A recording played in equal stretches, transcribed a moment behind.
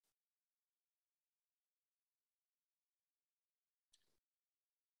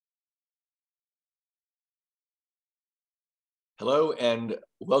Hello and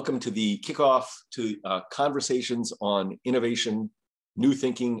welcome to the kickoff to conversations on innovation, new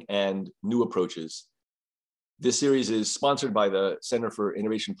thinking, and new approaches. This series is sponsored by the Center for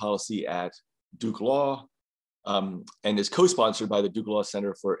Innovation Policy at Duke Law and is co-sponsored by the Duke Law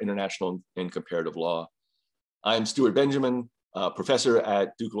Center for International and Comparative Law. I'm Stuart Benjamin, professor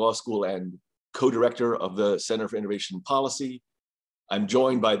at Duke Law School and co-director of the Center for Innovation Policy. I'm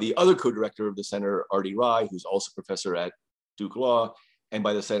joined by the other co-director of the center, Arti, who's also professor at Duke Law, and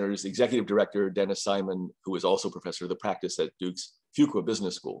by the center's executive director, Dennis Simon, who is also professor of the practice at Duke's Fuqua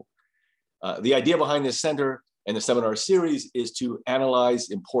Business School. The idea behind this center and the seminar series is to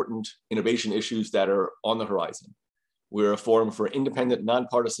analyze important innovation issues that are on the horizon. We're a forum for independent,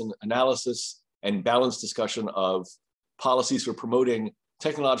 nonpartisan analysis and balanced discussion of policies for promoting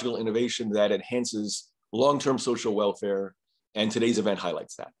technological innovation that enhances long-term social welfare, and today's event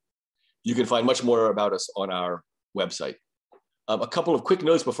highlights that. You can find much more about us on our website. A couple of quick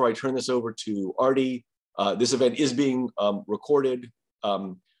notes before I turn this over to Arti. This event is being recorded.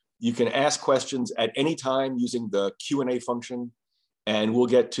 You can ask questions at any time using the Q&A function, and we'll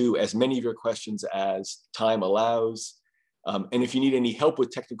get to as many of your questions as time allows. And if you need any help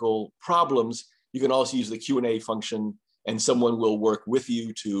with technical problems, you can also use the Q&A function, and someone will work with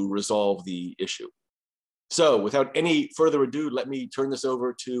you to resolve the issue. So without any further ado, let me turn this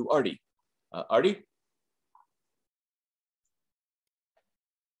over to Arti. Arti?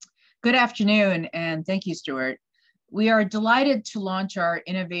 Good afternoon, and thank you, Stuart. We are delighted to launch our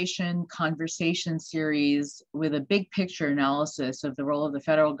Innovation Conversation series with a big picture analysis of the role of the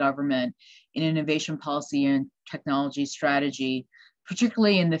federal government in innovation policy and technology strategy,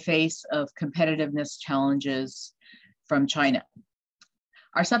 particularly in the face of competitiveness challenges from China.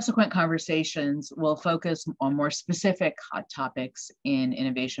 Our subsequent conversations will focus on more specific hot topics in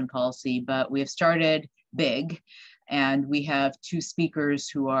innovation policy, but we have started big. And we have two speakers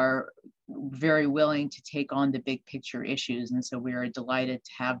who are very willing to take on the big picture issues. And so we are delighted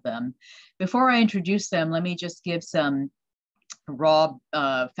to have them. Before I introduce them, let me just give some raw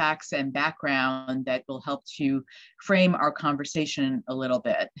facts and background that will help to frame our conversation a little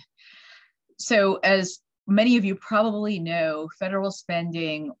bit. So as many of you probably know, federal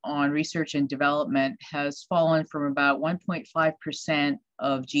spending on research and development has fallen from about 1.5%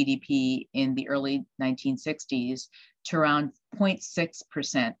 of GDP in the early 1960s to around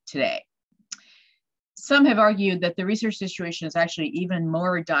 0.6% today. Some have argued that the research situation is actually even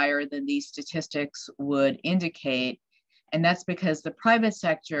more dire than these statistics would indicate, and that's because the private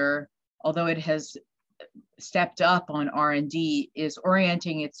sector, although it has stepped up on R&D, is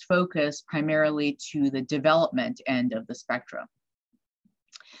orienting its focus primarily to the development end of the spectrum.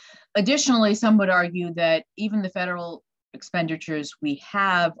 Additionally, some would argue that even the federal expenditures we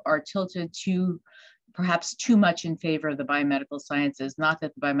have are tilted perhaps too much in favor of the biomedical sciences. Not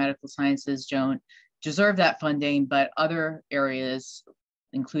that the biomedical sciences don't deserve that funding, but other areas,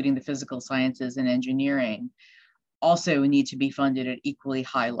 including the physical sciences and engineering, also need to be funded at equally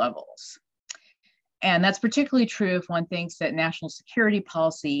high levels. And that's particularly true if one thinks that national security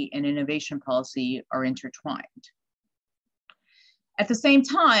policy and innovation policy are intertwined. At the same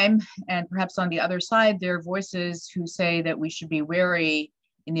time, and perhaps on the other side, there are voices who say that we should be wary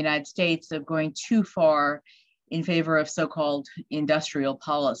in the United States of going too far in favor of so-called industrial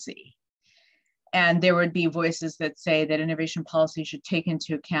policy. And there would be voices that say that innovation policy should take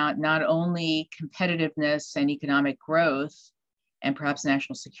into account not only competitiveness and economic growth and perhaps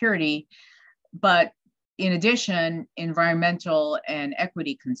national security, but in addition, environmental and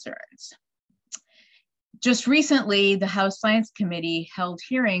equity concerns. Just recently, the House Science Committee held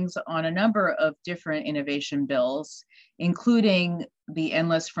hearings on a number of different innovation bills, including the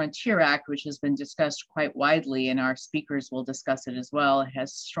Endless Frontier Act, which has been discussed quite widely, and our speakers will discuss it as well. It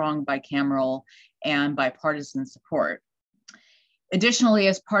has strong bicameral and bipartisan support. Additionally,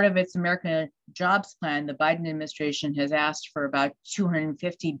 as part of its American Jobs Plan, the Biden administration has asked for about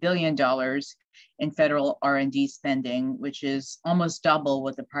 $250 billion in federal R&D spending, which is almost double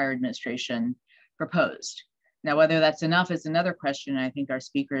what the prior administration proposed. Now, whether that's enough is another question. I think our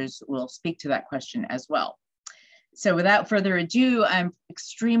speakers will speak to that question as well. So without further ado, I'm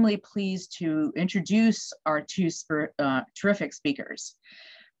extremely pleased to introduce our two terrific speakers.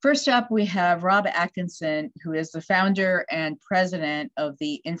 First up, we have Rob Atkinson, who is the founder and president of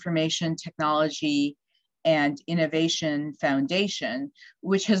the Information Technology and Innovation Foundation,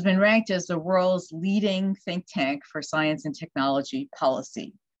 which has been ranked as the world's leading think tank for science and technology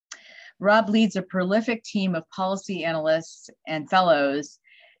policy. Rob leads a prolific team of policy analysts and fellows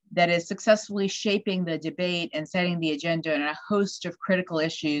that is successfully shaping the debate and setting the agenda on a host of critical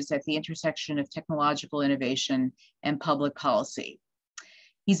issues at the intersection of technological innovation and public policy.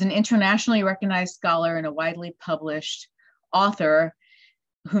 He's an internationally recognized scholar and a widely published author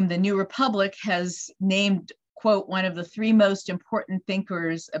whom the New Republic has named, quote, one of the 3 most important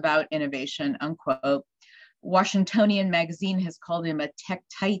thinkers about innovation, unquote. Washingtonian magazine has called him a tech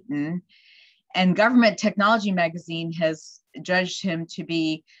titan, and Government Technology magazine has judged him to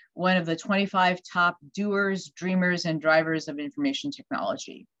be one of the 25 top doers, dreamers, and drivers of information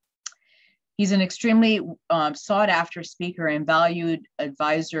technology. He's an extremely sought after speaker and valued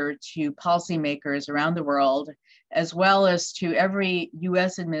advisor to policymakers around the world, as well as to every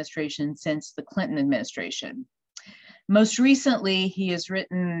US administration since the Clinton administration. Most recently, he has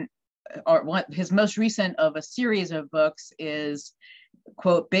written, his most recent of a series of books is,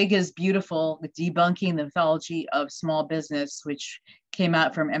 quote, Big is Beautiful, Debunking the Mythology of Small Business, which came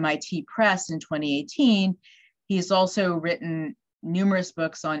out from MIT Press in 2018. He's also written numerous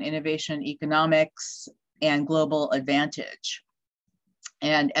books on innovation economics and global advantage.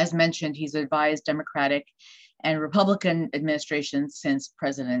 And as mentioned, he's advised Democratic and Republican administrations since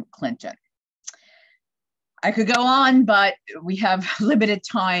President Clinton. I could go on, but we have limited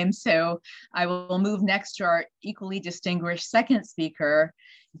time, so I will move next to our equally distinguished second speaker,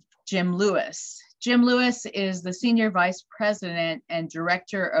 Jim Lewis. Jim Lewis is the Senior Vice President and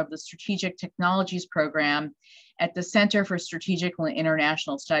Director of the Strategic Technologies Program at the Center for Strategic and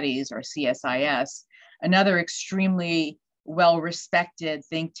International Studies, or CSIS, another extremely well-respected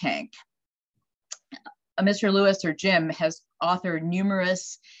think tank. Mr. Lewis, or Jim, has authored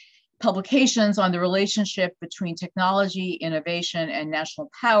numerous publications on the relationship between technology, innovation, and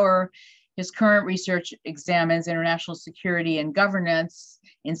national power. His current research examines international security and governance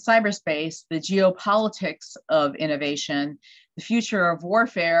in cyberspace, the geopolitics of innovation, the future of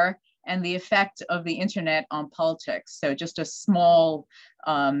warfare, and the effect of the internet on politics. So just a small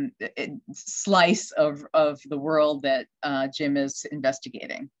slice of the world that Jim is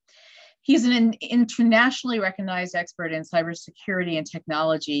investigating. He's an internationally recognized expert in cybersecurity and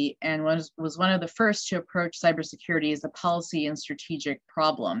technology, and was one of the first to approach cybersecurity as a policy and strategic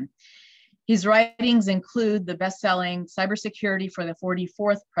problem. His writings include the best-selling Cybersecurity for the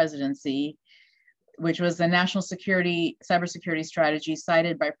 44th Presidency, which was the national cybersecurity strategy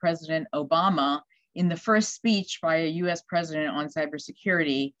cited by President Obama in the first speech by a US president on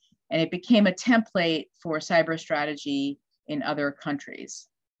cybersecurity, and it became a template for cyber strategy in other countries.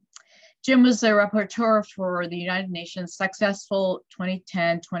 Jim was the rapporteur for the United Nations successful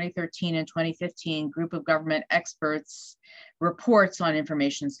 2010, 2013, and 2015 group of government experts reports on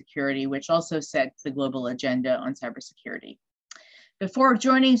information security, which also set the global agenda on cybersecurity. Before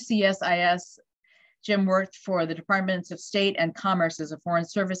joining CSIS, Jim worked for the Departments of State and Commerce as a Foreign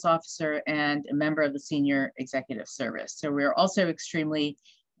Service officer and a member of the Senior Executive Service. So we're also extremely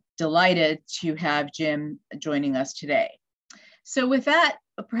delighted to have Jim joining us today. So with that,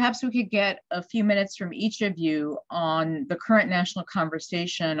 perhaps we could get a few minutes from each of you on the current national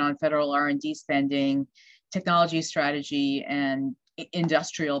conversation on federal R&D spending, technology strategy, and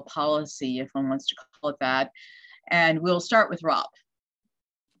industrial policy, if one wants to call it that. And we'll start with Rob.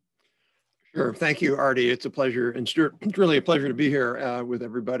 Sure. Thank you, Arti. It's a pleasure. And Stuart, it's really a pleasure to be here with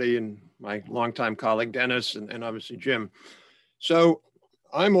everybody and my longtime colleague, Dennis, and obviously Jim. So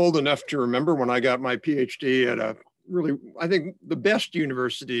I'm old enough to remember when I got my PhD at a really, I think, the best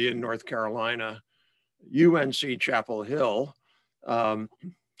university in North Carolina, UNC Chapel Hill.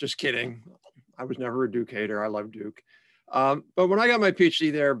 Just kidding. I was never a Duke hater. I love Duke. But when I got my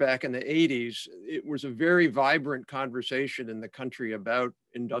PhD there back in the 80s, it was a very vibrant conversation in the country about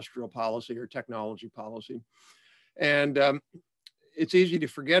industrial policy or technology policy. And it's easy to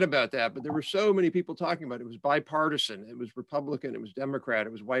forget about that, but there were so many people talking about it. It was bipartisan, it was Republican, it was Democrat,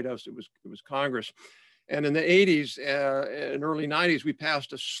 it was White House, it was Congress. And in the 80s and early 90s, we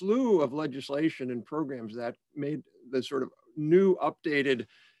passed a slew of legislation and programs that made the sort of new updated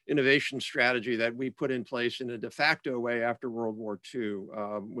innovation strategy that we put in place in a de facto way after World War II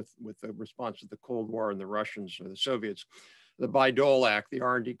with the response to the Cold War and the Russians or the Soviets. The Bayh-Dole Act, the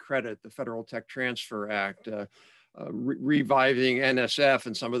R&D credit, the Federal Tech Transfer Act, reviving NSF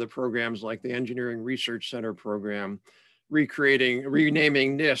and some of the programs like the Engineering Research Center program,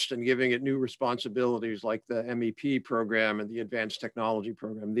 renaming NIST and giving it new responsibilities like the MEP program and the Advanced Technology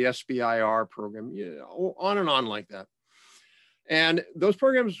program, the SBIR program, on and on like that. And those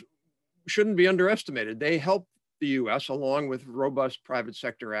programs shouldn't be underestimated. They help the US, along with robust private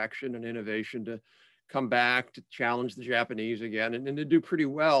sector action and innovation, to come back, to challenge the Japanese again, and to do pretty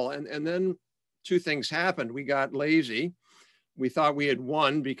well. And then two things happened. We got lazy. we thought we had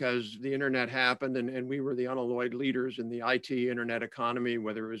won because the internet happened and we were the unalloyed leaders in the IT internet economy,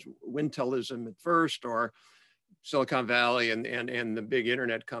 whether it was Wintelism at first or Silicon Valley and the big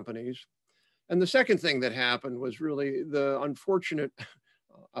internet companies. And the second thing that happened was really the unfortunate,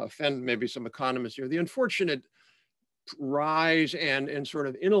 offend maybe some economists here, the unfortunate rise and sort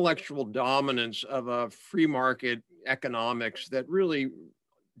of intellectual dominance of a free market economics that really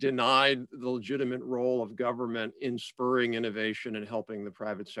denied the legitimate role of government in spurring innovation and helping the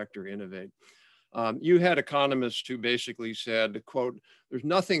private sector innovate. You had economists who basically said, quote, "There's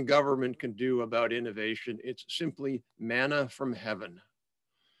nothing government can do about innovation. It's simply manna from heaven."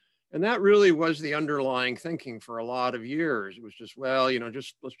 And that really was the underlying thinking for a lot of years. It was just, well,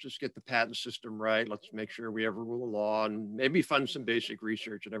 let's just get the patent system right. Let's make sure we have a rule of law and maybe fund some basic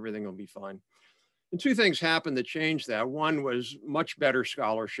research and everything will be fine. And two things happened that changed that. One was much better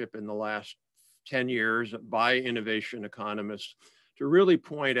scholarship in the last 10 years by innovation economists to really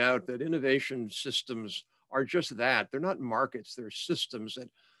point out that innovation systems are just that. They're not markets, they're systems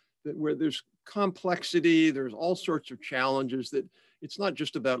that where there's complexity, there's all sorts of challenges, that it's not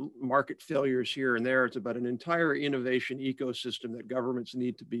just about market failures here and there, it's about an entire innovation ecosystem that governments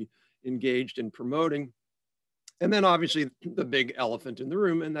need to be engaged in promoting. And then obviously the big elephant in the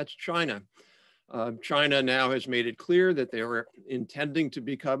room, and that's China. China now has made it clear that they are intending to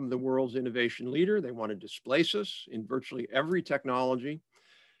become the world's innovation leader. They want to displace us in virtually every technology.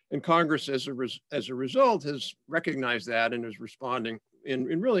 And Congress, as a result, has recognized that and is responding in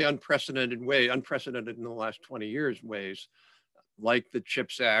really unprecedented in the last 20 years ways, like the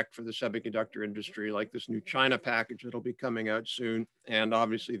CHIPS Act for the semiconductor industry, like this new China package that'll be coming out soon, and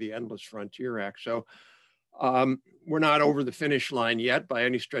obviously the Endless Frontier Act. So we're not over the finish line yet by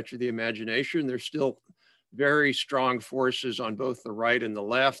any stretch of the imagination. There's still very strong forces on both the right and the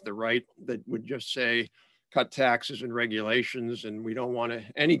left. The right that would just say, cut taxes and regulations, and we don't want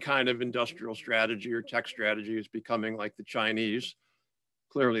any kind of industrial strategy or tech strategy is becoming like the Chinese.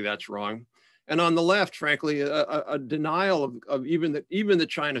 Clearly that's wrong. And on the left, frankly, a denial of even that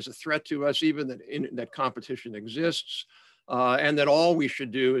China is a threat to us, even that competition exists, and that all we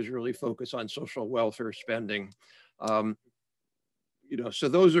should do is really focus on social welfare spending. So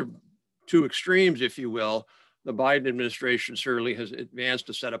those are two extremes, if you will. The Biden administration certainly has advanced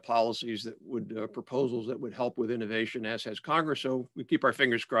a set of policies that would, proposals that would help with innovation, as has Congress. So we keep our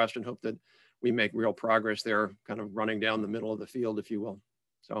fingers crossed and hope that we make real progress there, kind of running down the middle of the field, if you will.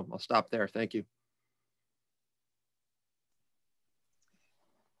 So I'll stop there. Thank you.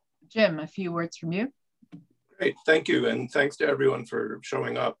 Jim, a few words from you. Great, thank you. And thanks to everyone for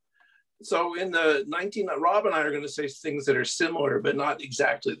showing up. So in the Rob and I are going to say things that are similar, but not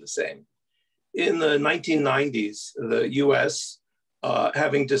exactly the same. In the 1990s, the U.S.,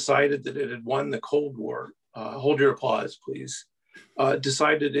 having decided that it had won the Cold War, hold your applause, please,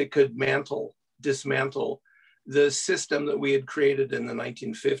 decided it could dismantle the system that we had created in the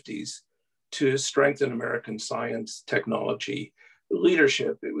 1950s to strengthen American science, technology,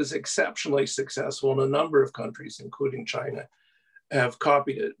 leadership. It was exceptionally successful, and a number of countries, including China, have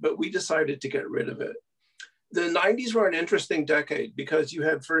copied it, but we decided to get rid of it. The 90s were an interesting decade because you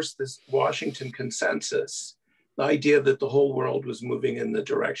had first this Washington consensus, the idea that the whole world was moving in the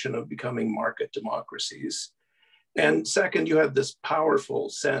direction of becoming market democracies. And second, you had this powerful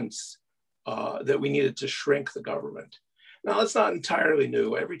sense that we needed to shrink the government. Now, that's not entirely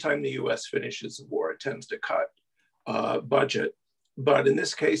new. Every time the US finishes a war, it tends to cut budget. But in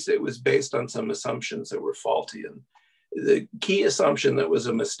this case, it was based on some assumptions that were faulty. And the key assumption that was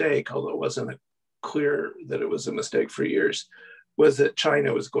a mistake, although it wasn't clear that it was a mistake for years, was that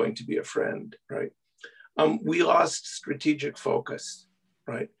China was going to be a friend, right? We lost strategic focus,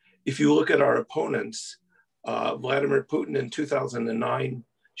 right? If you look at our opponents, Vladimir Putin in 2009,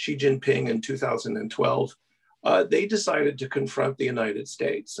 Xi Jinping in 2012, they decided to confront the United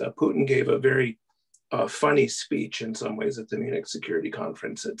States. Putin gave a very funny speech in some ways at the Munich Security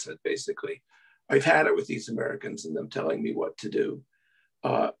Conference that said basically, I've had it with these Americans and them telling me what to do.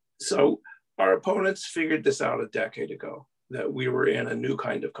 So our opponents figured this out a decade ago, that we were in a new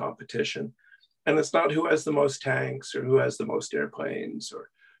kind of competition. And it's not who has the most tanks or who has the most airplanes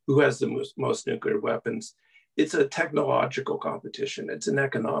or who has the most nuclear weapons. It's a technological competition. It's an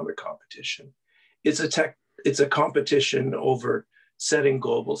economic competition. It's a competition over setting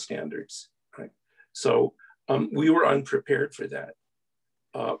global standards, right? So we were unprepared for that.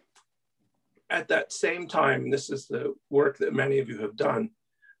 At that same time, this is the work that many of you have done,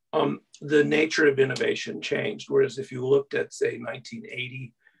 the nature of innovation changed. Whereas if you looked at, say,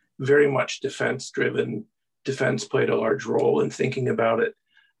 1980, very much defense-driven, defense played a large role in thinking about it.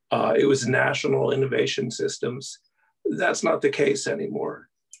 It was national innovation systems. That's not the case anymore.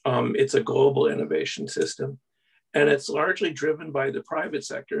 It's a global innovation system, and it's largely driven by the private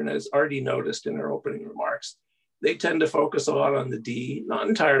sector. And as Arti noticed in her opening remarks, they tend to focus a lot on the D, not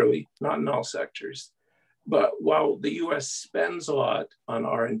entirely, not in all sectors. But while the US spends a lot on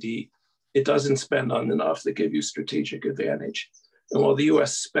R&D, it doesn't spend on enough that give you strategic advantage. And while the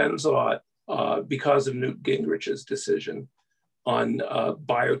US spends a lot because of Newt Gingrich's decision on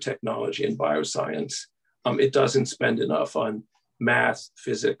biotechnology and bioscience, it doesn't spend enough on math,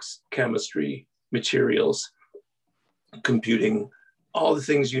 physics, chemistry, materials, computing, all the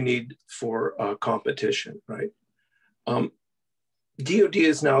things you need for competition, right? DoD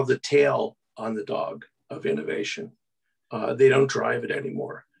is now the tail on the dog of innovation. They don't drive it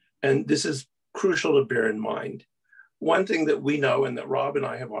anymore. And this is crucial to bear in mind. One thing that we know and that Rob and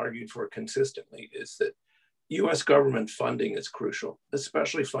I have argued for consistently is that US government funding is crucial,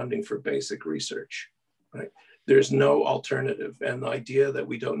 especially funding for basic research, right? There's no alternative. And the idea that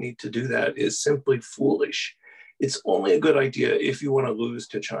we don't need to do that is simply foolish. It's only a good idea if you want to lose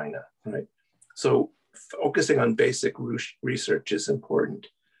to China, right? So focusing on basic research is important.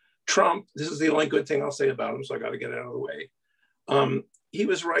 Trump, this is the only good thing I'll say about him, so I got to get it out of the way. He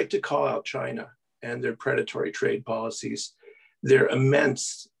was right to call out China and their predatory trade policies, their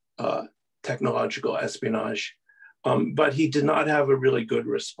immense technological espionage, but he did not have a really good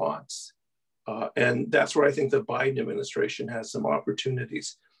response. And that's where I think the Biden administration has some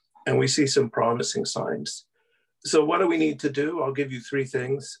opportunities, and we see some promising signs. So what do we need to do? I'll give you three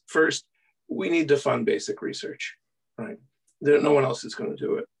things. First, we need to fund basic research, right? No one else is going to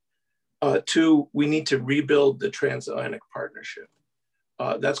do it. Two, we need to rebuild the transatlantic partnership.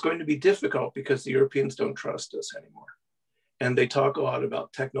 That's going to be difficult because the Europeans don't trust us anymore. And they talk a lot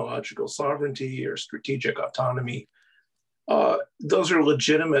about technological sovereignty or strategic autonomy. Those are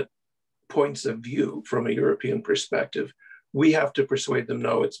legitimate points of view from a European perspective. We have to persuade them,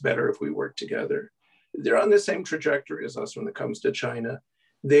 no, it's better if we work together. They're on the same trajectory as us when it comes to China.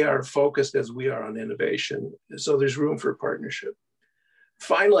 They are focused as we are on innovation. So there's room for partnership.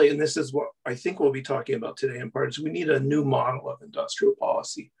 Finally, and this is what I think we'll be talking about today in part, is we need a new model of industrial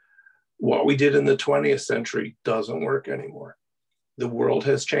policy. What we did in the 20th century doesn't work anymore. The world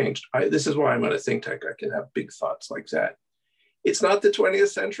has changed. This is why I'm at a think tank. I can have big thoughts like that. It's not the 20th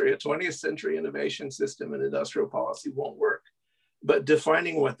century. A 20th century innovation system and industrial policy won't work. But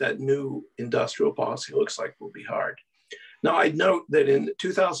defining what that new industrial policy looks like will be hard. Now, I'd note that in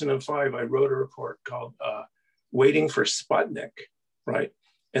 2005, I wrote a report called Waiting for Sputnik, right?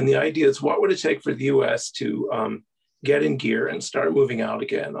 And the idea is, what would it take for the US to get in gear and start moving out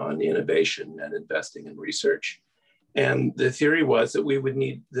again on innovation and investing in research? And the theory was that we would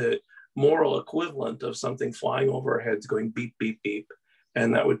need the moral equivalent of something flying over our heads going beep, beep, beep,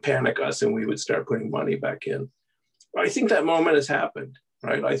 and that would panic us and we would start putting money back in. I think that moment has happened,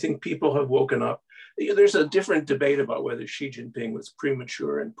 right? I think people have woken up. There's a different debate about whether Xi Jinping was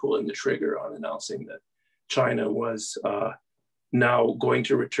premature in pulling the trigger on announcing that China was now going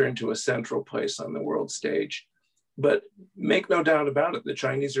to return to a central place on the world stage. But make no doubt about it, the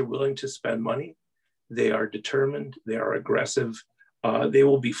Chinese are willing to spend money. They are determined, they are aggressive. They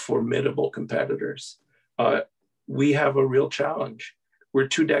will be formidable competitors. We have a real challenge. We're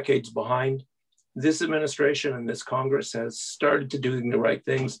 2 decades behind. This administration and this Congress has started to doing the right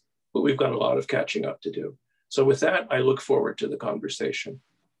things, but we've got a lot of catching up to do. So with that, I look forward to the conversation.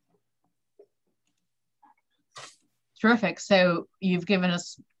 Terrific. So you've given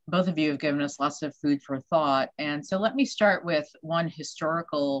us, both of you have given us lots of food for thought. And so let me start with one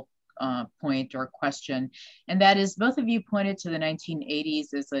historical point or question. And that is, both of you pointed to the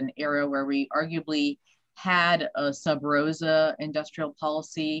 1980s as an era where we arguably had a sub rosa industrial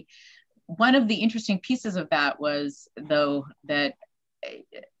policy. One of the interesting pieces of that was, though, that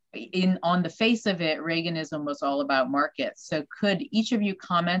on the face of it, Reaganism was all about markets. So could each of you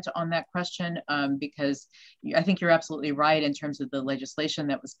comment on that question? Because I think you're absolutely right in terms of the legislation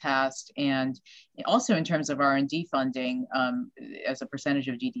that was passed, and also in terms of R&D funding as a percentage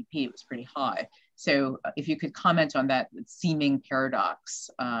of GDP, it was pretty high. So if you could comment on that seeming paradox.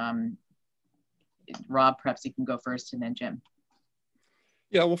 Rob, perhaps you can go first, and then Jim.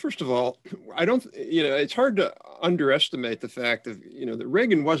 Yeah, well, first of all, I don't, it's hard to underestimate the fact that, that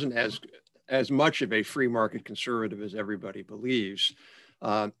Reagan wasn't as much of a free market conservative as everybody believes.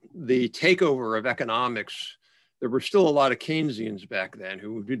 The takeover of economics, there were still a lot of Keynesians back then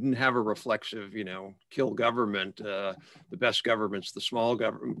who didn't have a reflexive, kill government, the best government's the small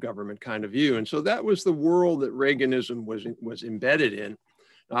government kind of view. And so that was the world that Reaganism was embedded in.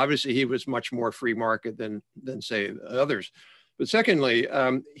 Obviously, he was much more free market than say others. But secondly,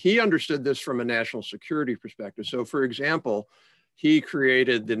 he understood this from a national security perspective. So for example, he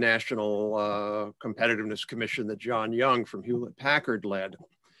created the National Competitiveness Commission that John Young from Hewlett Packard led.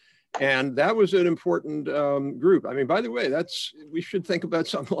 And that was an important group. I mean, by the way, we should think about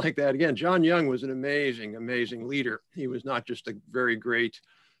something like that again. John Young was an amazing, amazing leader. He was not just a very great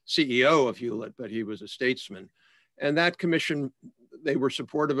CEO of Hewlett, but he was a statesman. And that commission, they were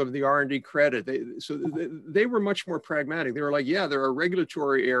supportive of the R&D credit. They were much more pragmatic. They were like, yeah, there are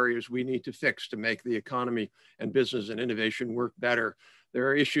regulatory areas we need to fix to make the economy and business and innovation work better. There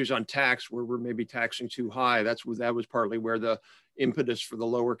are issues on tax where we're maybe taxing too high. That was partly where the impetus for the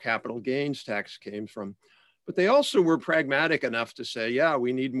lower capital gains tax came from. But they also were pragmatic enough to say, yeah,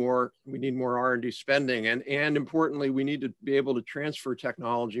 we need more R&D spending. And importantly, we need to be able to transfer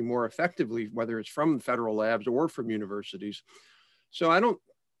technology more effectively, whether it's from federal labs or from universities. So I don't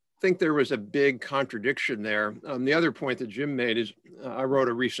think there was a big contradiction there. The other point that Jim made is I wrote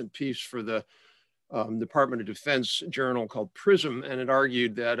a recent piece for the Department of Defense journal called PRISM, and it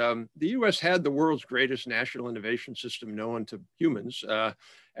argued that the US had the world's greatest national innovation system known to humans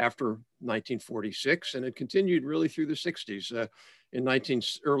after 1946, and it continued really through the 60s. In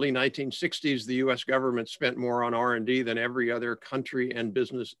early 1960s, the US government spent more on R&D than every other country and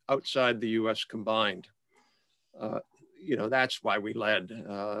business outside the US combined. You know, that's why we led.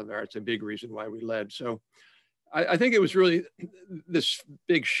 That's a big reason why we led. So I think it was really this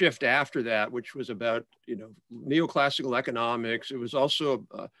big shift after that, which was about, you know, neoclassical economics. It was also,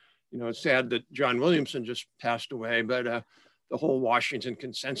 you know, it's sad that John Williamson just passed away, but the whole Washington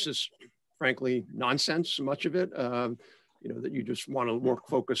consensus, frankly, nonsense, much of it, you know, that you just want to more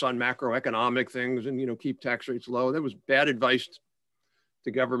focus on macroeconomic things and, you know, keep tax rates low. That was bad advice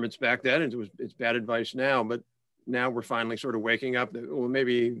to governments back then, and it's bad advice now, but now we're finally sort of waking up that, well,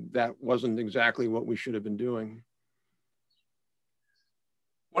 maybe that wasn't exactly what we should have been doing.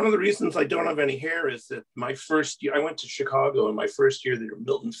 One of the reasons I don't have any hair is that my first year, I went to Chicago, and my first year there,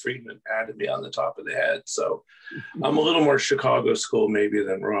 Milton Friedman patted me on the top of the head. So I'm a little more Chicago school maybe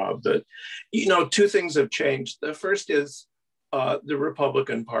than Rob, but, you know, two things have changed. The first is the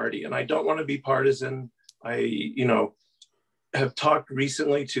Republican Party, and I don't want to be partisan. I, you know, have talked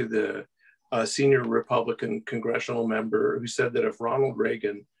recently to the senior Republican congressional member who said that if Ronald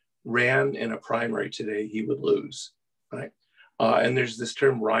Reagan ran in a primary today, he would lose, right? And there's this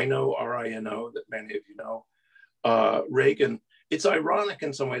term RINO, R-I-N-O, that many of you know. Reagan, it's ironic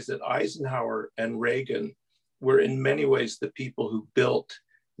in some ways that Eisenhower and Reagan were in many ways the people who built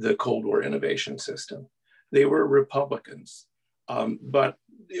the Cold War innovation system. They were Republicans, but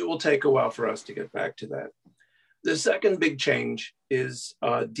it will take a while for us to get back to that. The second big change is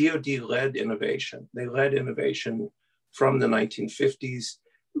DoD led innovation. They led innovation from the 1950s,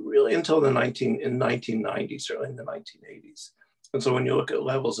 really until the 1990s, certainly in the 1980s. And so when you look at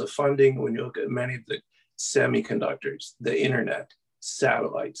levels of funding, when you look at many of the semiconductors, the internet,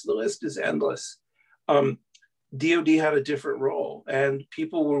 satellites, the list is endless. DoD had a different role, and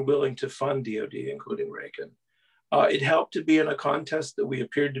people were willing to fund DoD, including Reagan. It helped to be in a contest that we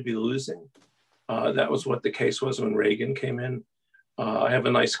appeared to be losing. That was what the case was when Reagan came in. I have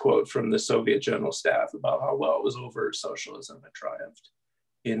a nice quote from the Soviet General Staff about how well it was over socialism had triumphed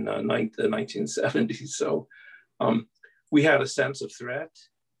in the 1970s. So we had a sense of threat.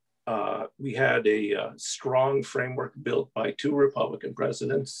 We had a strong framework built by two Republican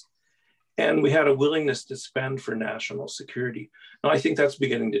presidents, and we had a willingness to spend for national security. Now, I think that's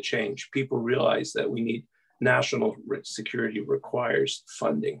beginning to change. People realize that we need national security requires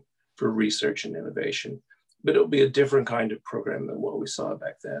funding for research and innovation, but it'll be a different kind of program than what we saw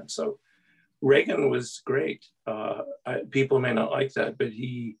back then. So Reagan was great. People may not like that, but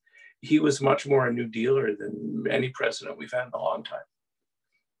he was much more a New Dealer than any president we've had in a long time.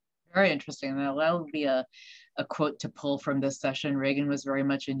 Very interesting. That will be a quote to pull from this session. Reagan was very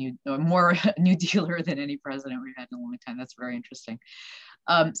much more a New Dealer than any president we've had in a long time. That's very interesting.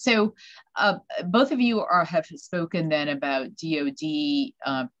 So both of you have spoken then about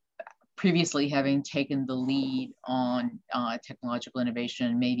DoD previously having taken the lead on technological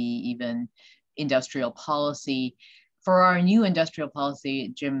innovation, maybe even industrial policy. For our new industrial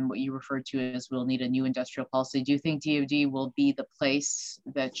policy, Jim, what you referred to as we'll need a new industrial policy, do you think DoD will be the place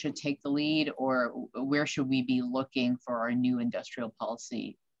that should take the lead, or where should we be looking for our new industrial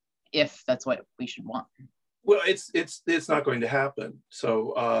policy, if that's what we should want? Well, it's not going to happen.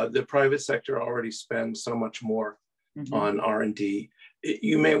 So the private sector already spends so much more on R&D.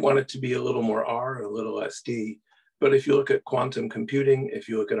 You may want it to be a little more R and a little less D, but if you look at quantum computing, if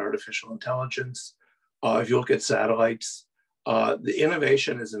you look at artificial intelligence, if you look at satellites, The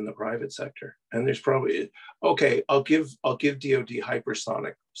innovation is in the private sector, and there's probably, okay, I'll give DoD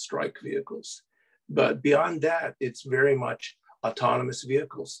hypersonic strike vehicles, but beyond that, it's very much autonomous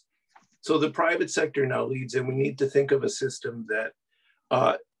vehicles. So the private sector now leads, and we need to think of a system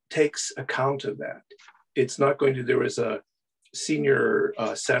that takes account of that. It's not going to, there was a senior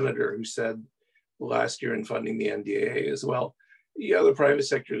senator who said last year in funding the NDAA as well, yeah, the private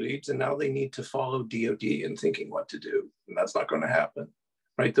sector leads, and now they need to follow DoD in thinking what to do. And that's not going to happen,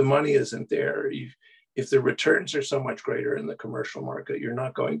 right? The money isn't there. If the returns are so much greater in the commercial market, you're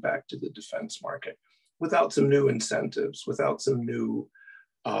not going back to the defense market without some new incentives, without some new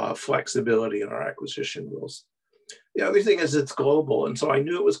flexibility in our acquisition rules. The other thing is it's global. And so I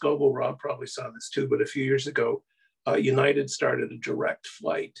knew it was global. Rob probably saw this too, but a few years ago, United started a direct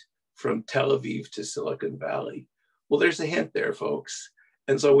flight from Tel Aviv to Silicon Valley. Well, there's a hint there, folks.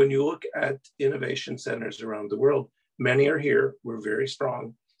 And so when you look at innovation centers around the world, many are here, we're very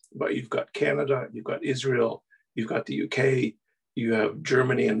strong, but you've got Canada, you've got Israel, you've got the UK, you have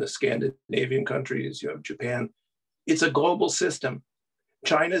Germany and the Scandinavian countries, you have Japan. It's a global system.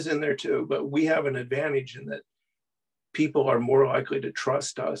 China's in there too, but we have an advantage in that people are more likely to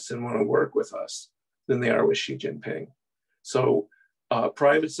trust us and want to work with us than they are with Xi Jinping. So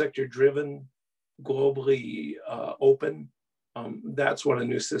private sector driven, globally open, that's what a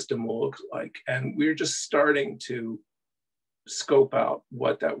new system will look like. And we're just starting to scope out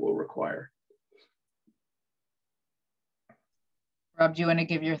what that will require. Rob, do you want to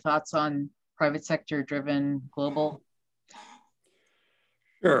give your thoughts on private sector driven global?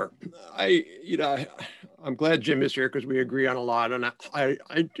 Sure. I'm glad Jim is here because we agree on a lot. And I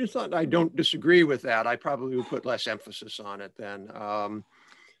just thought I don't disagree with that. I probably would put less emphasis on it then.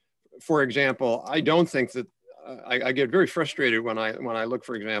 For example, I don't think that I get very frustrated when I look,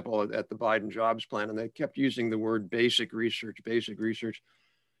 for example, at the Biden jobs plan, and they kept using the word basic research, basic research.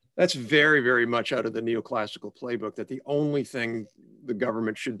 That's very, very much out of the neoclassical playbook, that the only thing the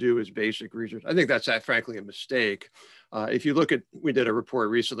government should do is basic research. I think that's frankly a mistake. If you look at, we did a report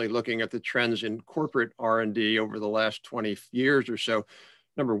recently looking at the trends in corporate R&D over the last 20 years or so.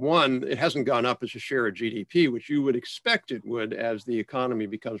 Number one, it hasn't gone up as a share of GDP, which you would expect it would as the economy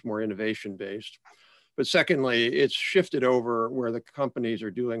becomes more innovation-based. But secondly, it's shifted over where the companies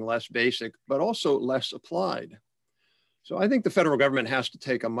are doing less basic, but also less applied. So I think the federal government has to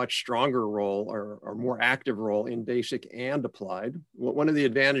take a much stronger role or more active role in basic and applied. One of the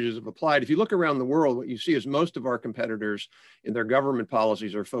advantages of applied, if you look around the world, what you see is most of our competitors in their government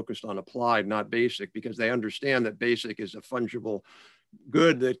policies are focused on applied, not basic, because they understand that basic is a fungible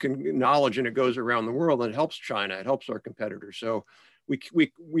good that can knowledge, and it goes around the world, and it helps China, it helps our competitors. So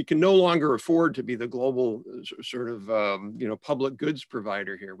we can no longer afford to be the global sort of public goods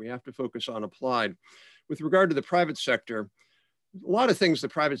provider here. We have to focus on applied. With regard to the private sector, a lot of things the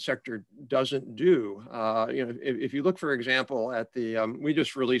private sector doesn't do. If you look, for example, at the, we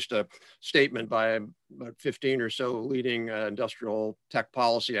just released a statement by about 15 or so leading industrial tech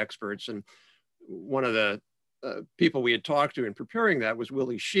policy experts, and one of the people we had talked to in preparing that was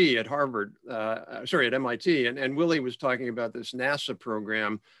Willie Shih at Harvard, at MIT. And Willie was talking about this NASA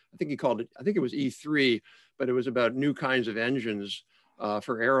program. I think he called it, I think it was E3, but it was about new kinds of engines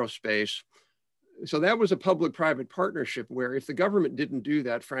for aerospace. So that was a public-private partnership where if the government didn't do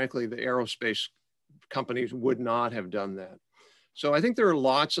that, frankly, the aerospace companies would not have done that. So I think there are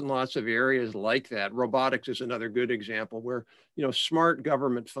lots and lots of areas like that. Robotics is another good example where, smart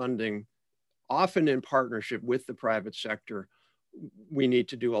government funding, often in partnership with the private sector, we need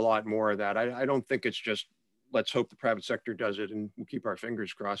to do a lot more of that. I don't think it's just, let's hope the private sector does it and we'll keep our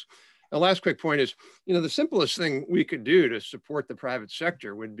fingers crossed. The last quick point is, the simplest thing we could do to support the private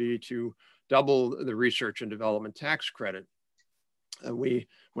sector would be to double the research and development tax credit.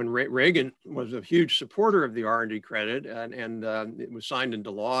 When Reagan was a huge supporter of the R&D credit, and it was signed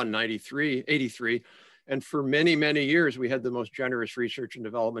into law in 83, and for many, many years, we had the most generous research and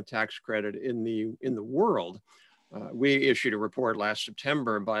development tax credit in the world. We issued a report last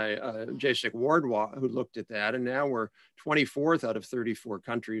September by Jacek Wardwa, who looked at that, and now we're 24th out of 34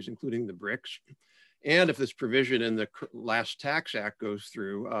 countries, including the BRICS. And if this provision in the last Tax Act goes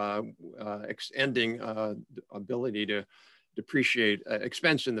through, ending ability to depreciate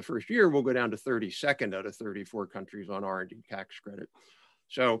expense in the first year, we'll go down to 32nd out of 34 countries on R&D tax credit.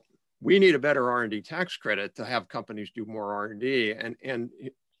 So we need a better R&D tax credit to have companies do more R&D. And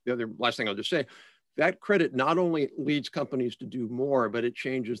the other last thing I'll just say, that credit not only leads companies to do more, but it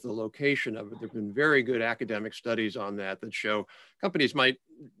changes the location of it. There have been very good academic studies on that show companies might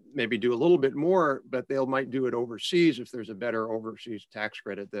maybe do a little bit more, but they might do it overseas if there's a better overseas tax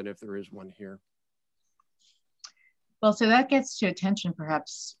credit than if there is one here. Well, so that gets to attention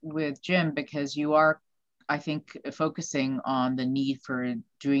perhaps with Jim, because you are, I think, focusing on the need for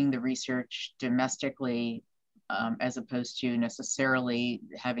doing the research domestically, as opposed to necessarily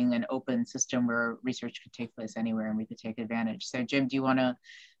having an open system where research could take place anywhere and we could take advantage. So Jim, do you want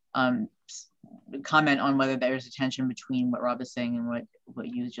to comment on whether there's a tension between what Rob is saying and what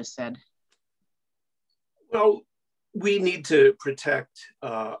you just said? Well, we need to protect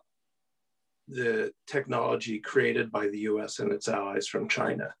the technology created by the US and its allies from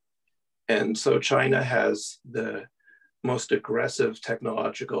China. And so China has the most aggressive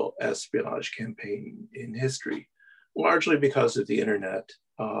technological espionage campaign in history, largely because of the internet.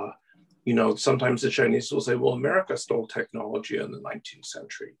 You know, sometimes the Chinese will say, well, America stole technology in the 19th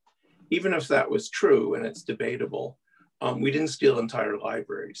century. Even if that was true, and it's debatable, we didn't steal entire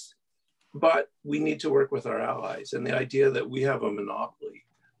libraries. But we need to work with our allies. And the idea that we have a monopoly,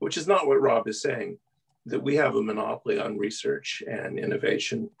 which is not what Rob is saying, that we have a monopoly on research and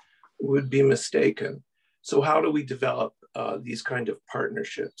innovation, would be mistaken. So how do we develop these kind of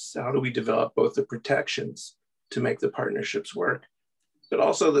partnerships? How do we develop both the protections to make the partnerships work, but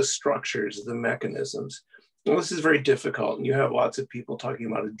also the structures, the mechanisms? Well, this is very difficult. And you have lots of people talking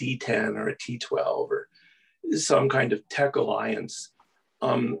about a D10 or a T12 or some kind of tech alliance.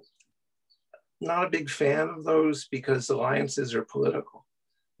 Not a big fan of those because alliances are political,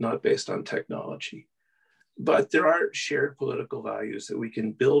 not based on technology. But there are shared political values that we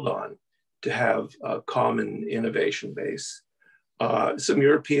can build on to have a common innovation base. Some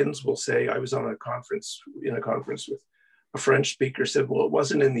Europeans will say, I was on a conference with a French speaker, said, well, it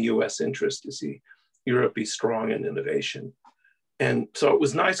wasn't in the US interest to see Europe be strong in innovation. And so it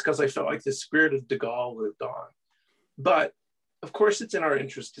was nice because I felt like the spirit of de Gaulle lived on. But of course, it's in our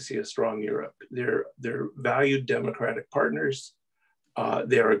interest to see a strong Europe. They're valued democratic partners.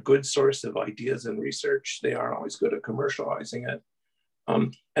 They are a good source of ideas and research. They aren't always good at commercializing it.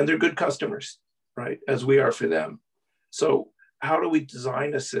 And they're good customers, right, as we are for them. So how do we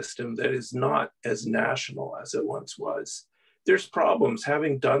design a system that is not as national as it once was? There's problems.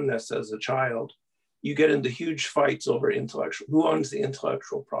 Having done this as a child, you get into huge fights over who owns the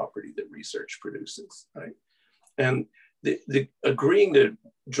intellectual property that research produces, right? And the agreeing to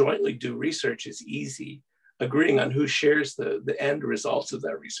jointly do research is easy. Agreeing on who shares the end results of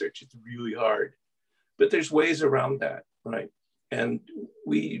that research is really hard. But there's ways around that, right? And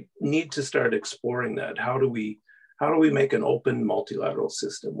we need to start exploring that. How do we make an open multilateral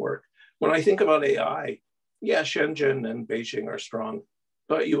system work? When I think about AI, yeah, Shenzhen and Beijing are strong,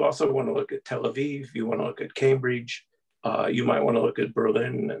 but you also want to look at Tel Aviv, you want to look at Cambridge, you might want to look at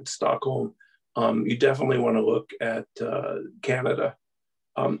Berlin and Stockholm. You definitely want to look at Canada.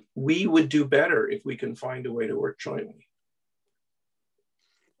 We would do better if we can find a way to work jointly.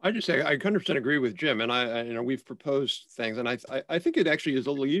 I just say I 100% agree with Jim, and I you know, we've proposed things, and I think it actually is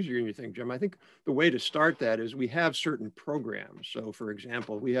a little easier than you think, Jim. I think the way to start that is we have certain programs. So, for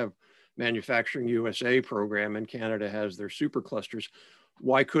example, we have Manufacturing U.S.A. program, and Canada has their superclusters.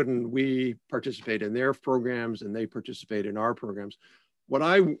 Why couldn't we participate in their programs and they participate in our programs?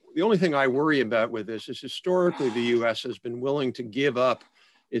 The only thing I worry about with this is historically the U.S. has been willing to give up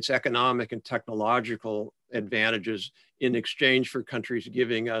its economic and technological advantages in exchange for countries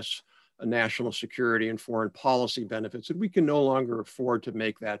giving us a national security and foreign policy benefits, and we can no longer afford to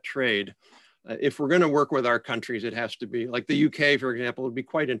make that trade. If we're going to work with our countries, it has to be like the UK, for example, would be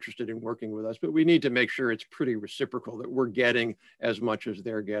quite interested in working with us, but we need to make sure it's pretty reciprocal, that we're getting as much as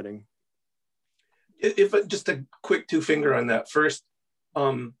they're getting. If just a quick two-finger on that. First,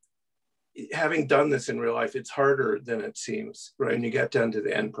 having done this in real life, it's harder than it seems, right? And you get down to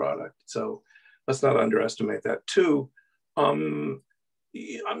the end product. So let's not underestimate that. Two, I'm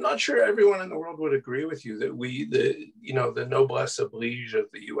not sure everyone in the world would agree with you that the noblesse oblige of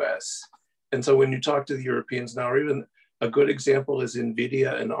the US. And so when you talk to the Europeans now, or even a good example is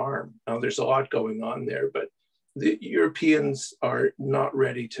NVIDIA and ARM. Now there's a lot going on there, but the Europeans are not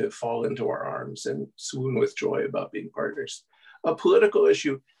ready to fall into our arms and swoon with joy about being partners. A political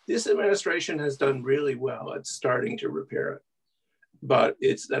issue, this administration has done really well at starting to repair it, but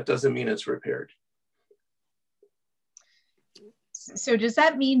that doesn't mean it's repaired. So does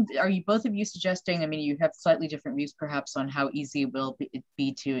that mean, are you both of you suggesting, I mean, you have slightly different views perhaps on how easy it will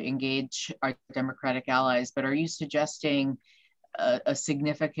be to engage our democratic allies, but are you suggesting a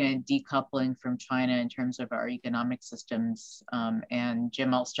significant decoupling from China in terms of our economic systems? And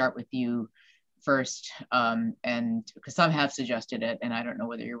Jim, I'll start with you first, and because some have suggested it, and I don't know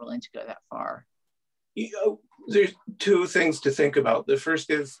whether you're willing to go that far. There's two things to think about. The first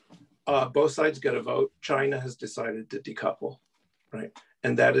is both sides get a vote. China has decided to decouple, right?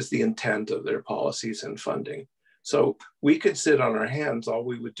 And that is the intent of their policies and funding. So we could sit on our hands. All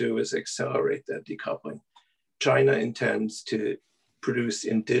we would do is accelerate that decoupling. China intends to produce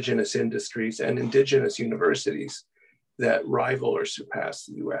indigenous industries and indigenous universities that rival or surpass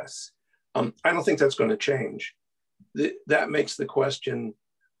the US. I don't think that's going to change. That makes the question,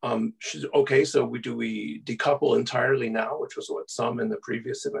 okay, so do we decouple entirely now, which was what some in the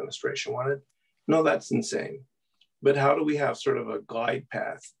previous administration wanted? No, that's insane. But how do we have sort of a glide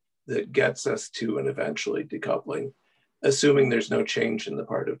path that gets us to an eventually decoupling, assuming there's no change in the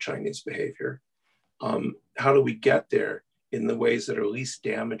part of Chinese behavior? How do we get there in the ways that are least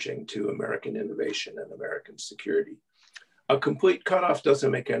damaging to American innovation and American security? A complete cutoff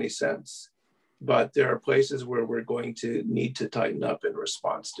doesn't make any sense, but there are places where we're going to need to tighten up in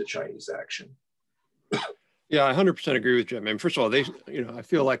response to Chinese action. Yeah, I 100% agree with Jim. I mean, first of all, I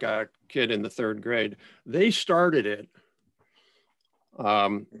feel like a kid in the 3rd grade. They started it,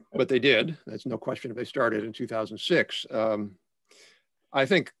 but they did. That's no question if they started in 2006. I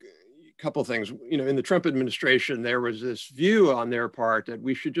think a couple of things, in the Trump administration, there was this view on their part that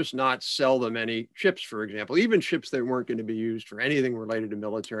we should just not sell them any chips, for example, even chips that weren't going to be used for anything related to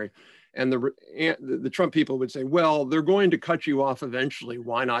military. And the Trump people would say, well, they're going to cut you off eventually.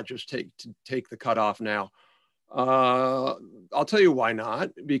 Why not just take the cutoff now? I'll tell you why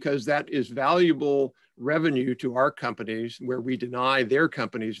not, because that is valuable revenue to our companies where we deny their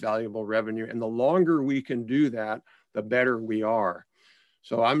companies valuable revenue. And the longer we can do that, the better we are.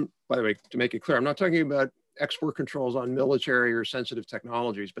 So by the way, to make it clear, I'm not talking about export controls on military or sensitive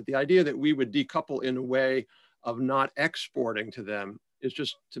technologies, but the idea that we would decouple in a way of not exporting to them is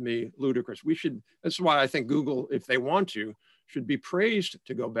just, to me, ludicrous. That's why I think Google, if they want to, should be praised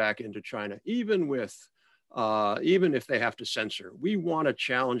to go back into China, even if they have to censor. We want to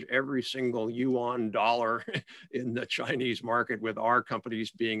challenge every single yuan dollar in the Chinese market with our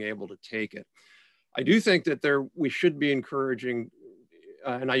companies being able to take it. I do think that we should be encouraging,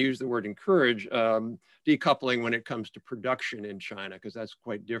 and I use the word encourage, decoupling when it comes to production in China, because that's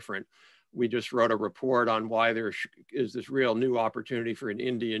quite different. We just wrote a report on why there is this real new opportunity for an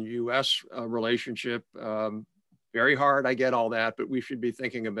Indian-US relationship. Very hard, I get all that, but we should be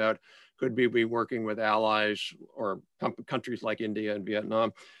thinking about, could we be working with allies or countries like India and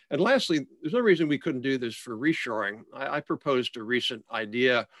Vietnam? And lastly, there's no reason we couldn't do this for reshoring. I proposed a recent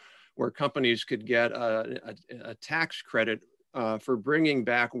idea where companies could get a tax credit for bringing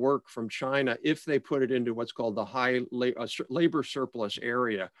back work from China if they put it into what's called the high labor surplus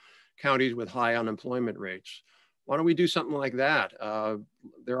area, counties with high unemployment rates. Why don't we do something like that?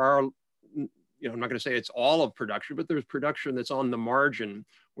 There are, I'm not going to say it's all of production, but there's production that's on the margin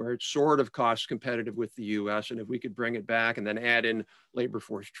where it's sort of cost competitive with the US. And if we could bring it back and then add in labor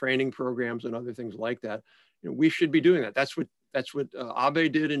force training programs and other things like that, we should be doing that. That's what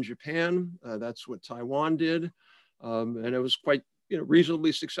Abe did in Japan. That's what Taiwan did. And it was quite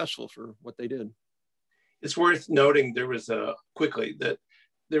reasonably successful for what they did. It's worth noting there was an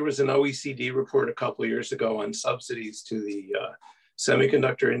OECD report a couple of years ago on subsidies to the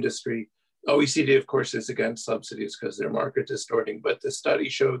semiconductor industry. OECD, of course, is against subsidies because they're market distorting, but the study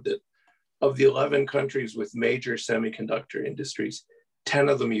showed that of the 11 countries with major semiconductor industries, 10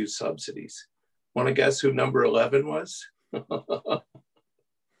 of them use subsidies. Want to guess who number 11 was?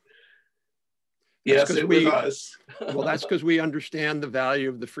 Yes, it was us. Well, that's because we understand the value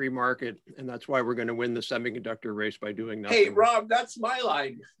of the free market, and that's why we're going to win the semiconductor race by doing nothing. Hey, Rob, that's my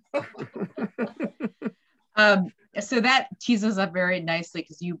line. So that teases up very nicely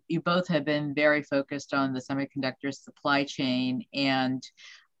because you both have been very focused on the semiconductor supply chain, and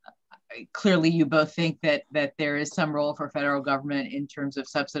clearly you both think that there is some role for federal government in terms of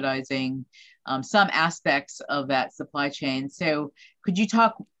subsidizing some aspects of that supply chain. So could you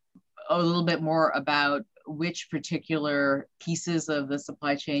talk a little bit more about which particular pieces of the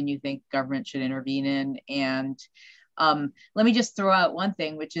supply chain you think government should intervene in? And let me just throw out one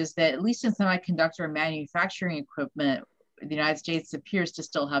thing, which is that at least in semiconductor manufacturing equipment, the United States appears to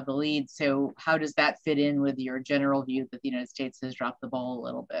still have the lead. So how does that fit in with your general view that the United States has dropped the ball a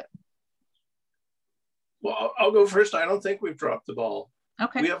little bit? Well, I'll go first. I don't think we've dropped the ball.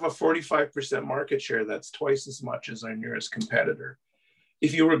 Okay. We have a 45% market share. That's twice as much as our nearest competitor.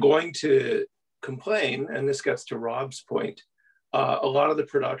 If you were going to complain, and this gets to Rob's point, a lot of the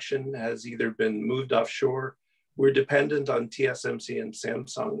production has either been moved offshore. We're dependent on TSMC and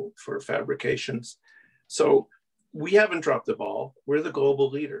Samsung for fabrications. So we haven't dropped the ball. We're the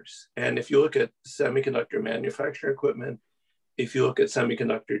global leaders. And if you look at semiconductor manufacturing equipment, if you look at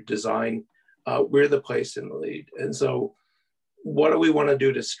semiconductor design, we're the place in the lead. And so what do we want to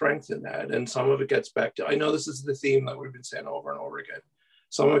do to strengthen that? And some of it gets back to, I know this is the theme that we've been saying over and over again.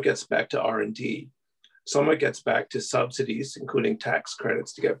 Some of it gets back to R&D. Some of it gets back to subsidies, including tax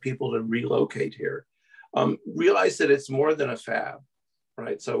credits to get people to relocate here. Realize that it's more than a fab,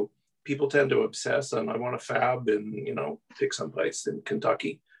 right? So people tend to obsess on, I want a fab in, you know, pick someplace in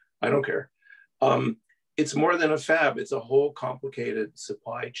Kentucky. I don't care. It's more than a fab. It's a whole complicated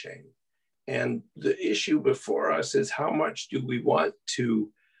supply chain. And the issue before us is how much do we want to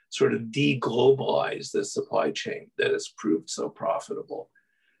sort of de-globalize the supply chain that has proved so profitable?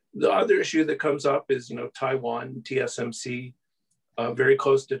 The other issue that comes up is, you know, Taiwan, TSMC, very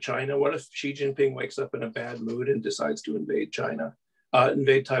close to China. What if Xi Jinping wakes up in a bad mood and decides to invade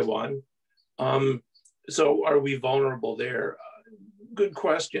Taiwan? So are we vulnerable there? Good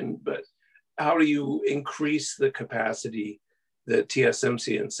question, but how do you increase the capacity that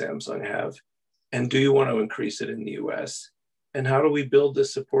TSMC and Samsung have? And do you want to increase it in the US? And how do we build the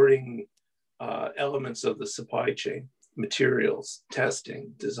supporting elements of the supply chain, materials,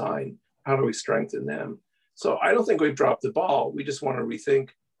 testing, design? How do we strengthen them? So I don't think we've dropped the ball. We just want to rethink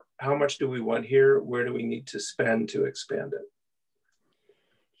how much do we want here? Where do we need to spend to expand it?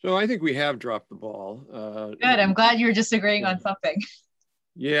 So I think we have dropped the ball. Good, I'm glad you're disagreeing on something.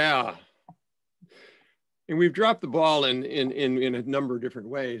 Yeah. And we've dropped the ball in a number of different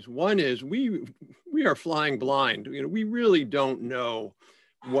ways. One is we are flying blind. You know, we really don't know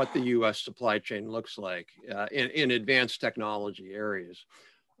what the U.S. supply chain looks like in advanced technology areas.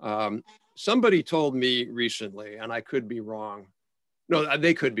 Somebody told me recently, and I could be wrong. No,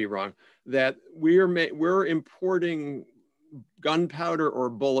 they could be wrong, that we're importing gunpowder or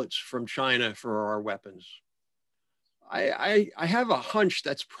bullets from China for our weapons. I have a hunch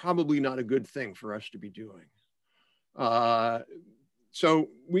that's probably not a good thing for us to be doing. So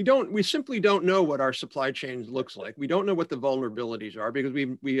we simply don't know what our supply chain looks like. We don't know what the vulnerabilities are because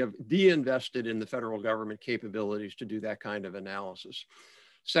we have de-invested in the federal government capabilities to do that kind of analysis.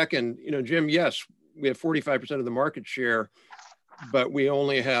 Second, you know, Jim, yes, we have 45% of the market share, but we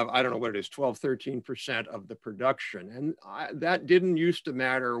only have, I don't know what it is, 12, 13% of the production. And that didn't used to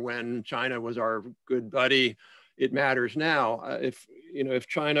matter when China was our good buddy. It matters now. If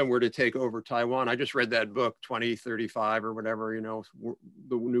China were to take over Taiwan, I just read that book, 2035 or whatever, you know,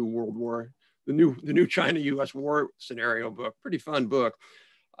 the new world war, the new China-US war scenario book, pretty fun book.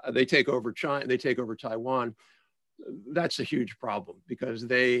 They take over China, they take over Taiwan. That's a huge problem because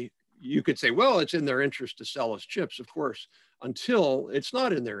you could say, well, it's in their interest to sell us chips, of course, until it's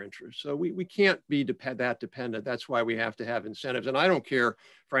not in their interest. So we can't be that dependent. That's why we have to have incentives. And I don't care,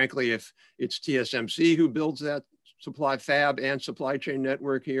 frankly, if it's TSMC who builds that supply fab and supply chain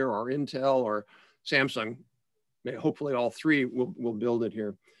network here, or Intel or Samsung. Hopefully all three will build it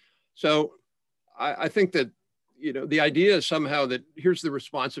here. So I think that, you know, the idea is somehow that here's the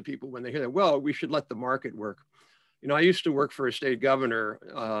response of people when they hear that, well, we should let the market work. You know, I used to work for a state governor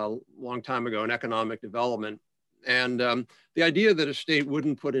a long time ago in economic development. And the idea that a state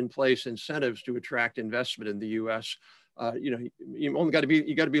wouldn't put in place incentives to attract investment in the US, you know, you only got to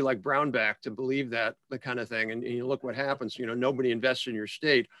be like Brownback to believe that, the kind of thing. And you look what happens, you know, nobody invests in your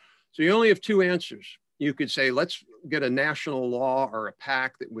state. So you only have two answers. You could say, let's get a national law or a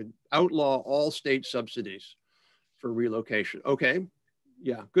pact that would outlaw all state subsidies for relocation. Okay,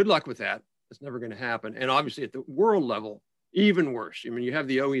 yeah, good luck with that. It's never going to happen. And obviously at the world level, even worse. I mean, you have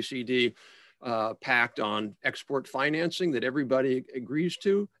the OECD pact on export financing that everybody agrees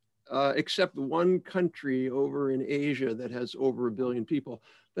to, except one country over in Asia that has over 1 billion people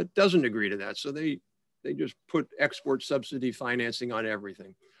that doesn't agree to that. So they just put export subsidy financing on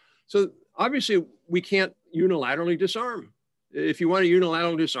everything. So obviously we can't unilaterally disarm. If you want to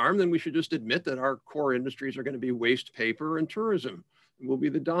unilaterally disarm, then we should just admit that our core industries are going to be waste paper and tourism. We'll be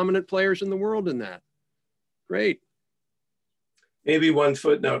the dominant players in the world in that. Great. Maybe one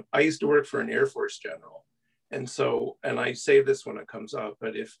footnote. I used to work for an Air Force general. And so, and I say this when it comes up,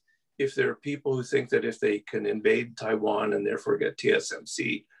 but if there are people who think that if they can invade Taiwan and therefore get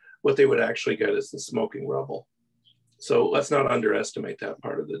TSMC, what they would actually get is the smoking rubble. So let's not underestimate that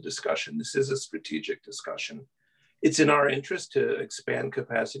part of the discussion. This is a strategic discussion. It's in our interest to expand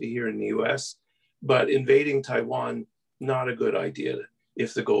capacity here in the US, but invading Taiwan, not a good idea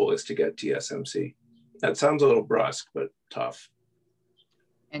if the goal is to get TSMC. That sounds a little brusque, but tough.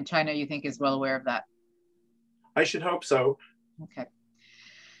 And China, you think, is well aware of that? I should hope so. Okay.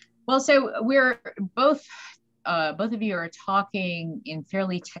 Well, so we're both of you are talking in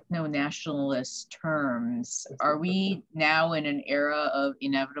fairly techno-nationalist terms. Are we now in an era of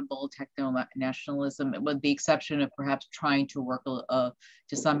inevitable techno-nationalism, with the exception of perhaps trying to work to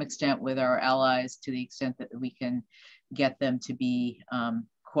some extent with our allies, to the extent that we can get them to be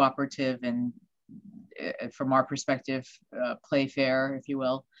cooperative and, from our perspective, play fair, if you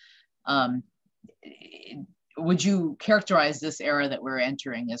will? would you characterize this era that we're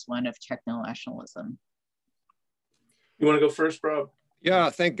entering as one of techno-nationalism? You want to go first, Rob? Yeah,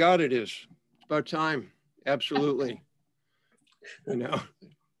 thank God it is. It's about time. Absolutely. You know,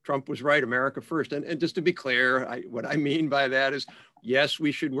 Trump was right, America first. And just to be clear, what I mean by that is, yes,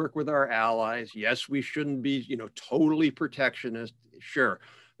 we should work with our allies. Yes, we shouldn't be, you know, totally protectionist. Sure,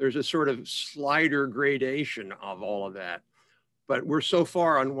 there's a sort of slider gradation of all of that. But we're so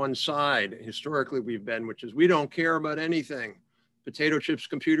far on one side, historically we've been, which is we don't care about anything. Potato chips,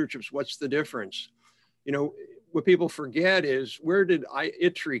 computer chips, what's the difference? You know, what people forget is, where did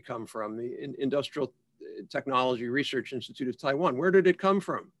ITRI come from, the Industrial Technology Research Institute of Taiwan? Where did it come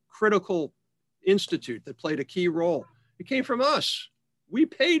from? Critical institute that played a key role. It came from us. We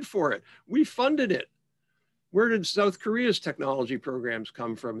paid for it. We funded it. Where did South Korea's technology programs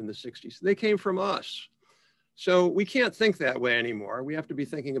come from in the 60s? They came from us. So we can't think that way anymore. We have to be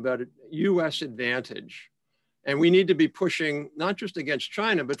thinking about a US advantage. And we need to be pushing not just against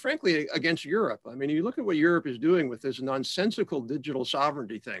China, but frankly, against Europe. I mean, you look at what Europe is doing with this nonsensical digital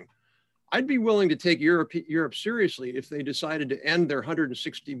sovereignty thing. I'd be willing to take Europe seriously if they decided to end their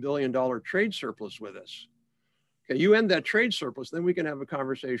 $160 billion trade surplus with us. Okay, you end that trade surplus, then we can have a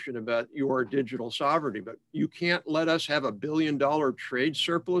conversation about your digital sovereignty, but you can't let us have $1 billion trade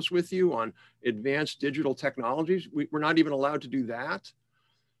surplus with you on advanced digital technologies. We're not even allowed to do that.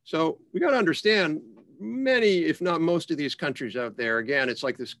 So we got to understand, many, if not most of these countries out there, again, it's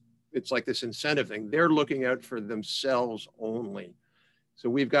like this incentive thing. They're looking out for themselves only. So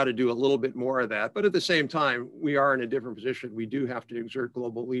we've got to do a little bit more of that. But at the same time, we are in a different position. We do have to exert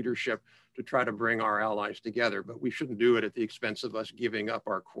global leadership to try to bring our allies together, but we shouldn't do it at the expense of us giving up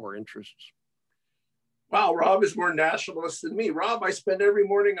our core interests. Wow, Rob is more nationalist than me. Rob, I spend every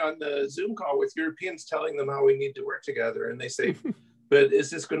morning on the Zoom call with Europeans telling them how we need to work together. And they say, but is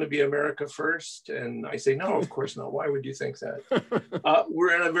this going to be America first? And I say, no, of course not. Why would you think that?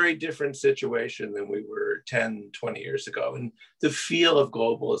 We're in a very different situation than we were 10, 20 years ago. And the feel of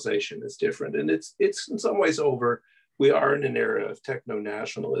globalization is different. And it's in some ways over. We are in an era of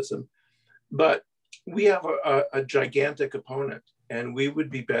techno-nationalism. But we have a gigantic opponent. And we would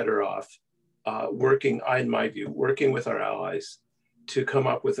be better off working, in my view, working with our allies to come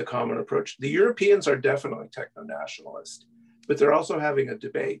up with a common approach. The Europeans are definitely techno-nationalist, but they're also having a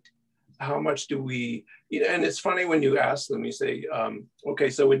debate. How much do we, and it's funny when you ask them, you say, okay,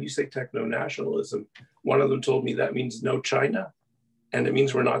 so when you say techno-nationalism, one of them told me that means no China, and it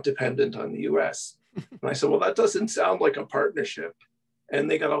means we're not dependent on the US. And I said, well, that doesn't sound like a partnership. And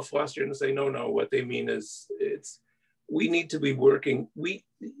they got all flustered and say, no, what they mean is we need to be working.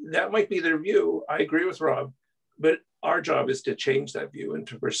 That might be their view. I agree with Rob, but our job is to change that view and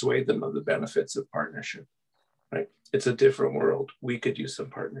to persuade them of the benefits of partnership. Right? It's a different world. We could use some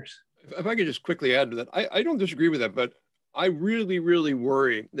partners. If I could just quickly add to that, I don't disagree with that, but I really, really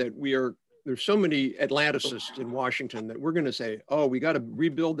worry that there's so many Atlanticists in Washington that we're going to say, oh, we got to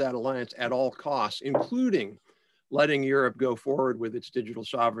rebuild that alliance at all costs, including letting Europe go forward with its digital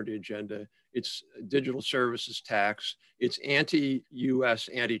sovereignty agenda, its digital services tax, its anti-US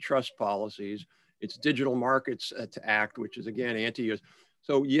antitrust policies, its digital markets act, which is again anti-US.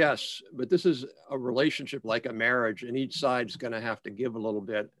 So yes, but this is a relationship like a marriage, and each side's going to have to give a little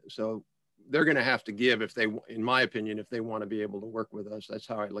bit. So they're going to have to give if they, in my opinion, if they want to be able to work with us. That's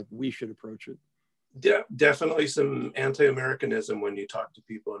how we should approach it. Definitely some anti-Americanism when you talk to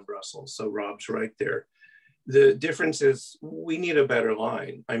people in Brussels. So Rob's right there. The difference is we need a better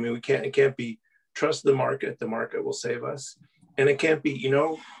line. I mean, it can't be trust the market will save us. And it can't be,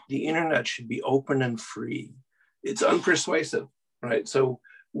 the internet should be open and free. It's unpersuasive. Right. So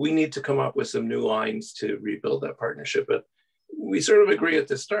we need to come up with some new lines to rebuild that partnership. But we sort of agree at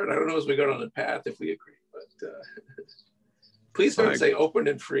the start. I don't know as we go down the path if we agree, but please don't say open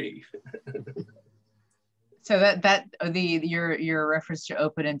and free. So your reference to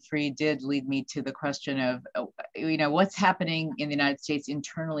open and free did lead me to the question of, what's happening in the United States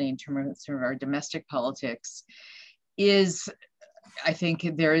internally in terms of our domestic politics is, I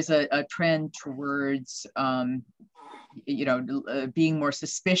think there is a trend towards, being more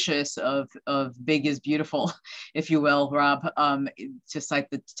suspicious of big is beautiful, if you will, Rob, to cite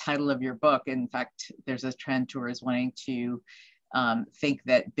the title of your book. In fact, there's a trend towards wanting to think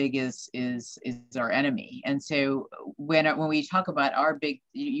that big is our enemy. And so when we talk about our big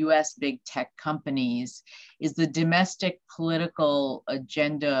US big tech companies, is the domestic political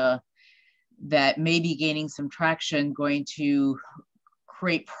agenda that may be gaining some traction going to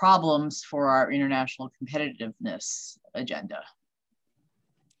create problems for our international competitiveness agenda?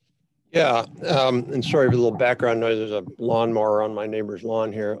 Yeah, and sorry for the little background noise. There's a lawnmower on my neighbor's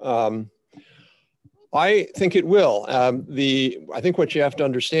lawn here. I think it will. I think what you have to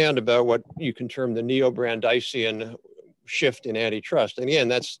understand about what you can term the neo-Brandeisian shift in antitrust, and again,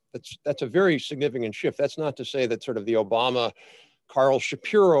 that's a very significant shift. That's not to say that sort of the Obama Carl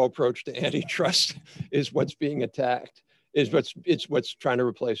Shapiro approach to antitrust is what's being attacked, it's what's trying to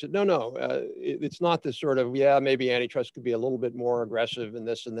replace it. No, it's not this sort of, yeah, maybe antitrust could be a little bit more aggressive and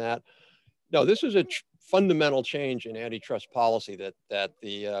this and that. No, this is a fundamental change in antitrust policy that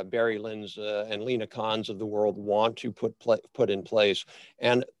the Barry Lyns and Lena Khans of the world want to put in place.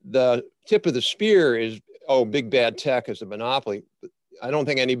 And the tip of the spear is, oh, big bad tech is a monopoly. I don't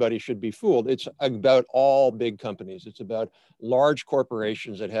think anybody should be fooled. It's about all big companies. It's about large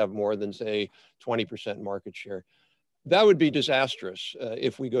corporations that have more than, say, 20% market share. That would be disastrous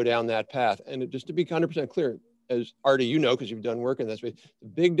if we go down that path. And just to be 100% clear, as Arti, you know, because you've done work in this space, the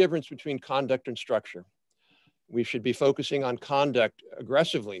big difference between conduct and structure. We should be focusing on conduct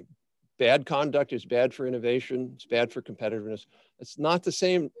aggressively. Bad conduct is bad for innovation. It's bad for competitiveness. It's not the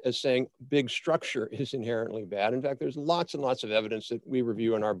same as saying big structure is inherently bad. In fact, there's lots and lots of evidence that we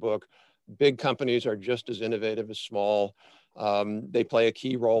review in our book. Big companies are just as innovative as small. They play a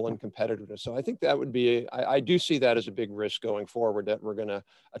key role in competitiveness. So I think that would be, I do see that as a big risk going forward, that we're going to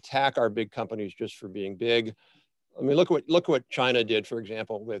attack our big companies just for being big. I mean, look at what China did, for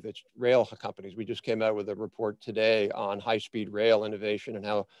example, with its rail companies. We just came out with a report today on high-speed rail innovation and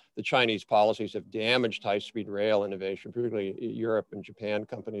how the Chinese policies have damaged high-speed rail innovation, particularly Europe and Japan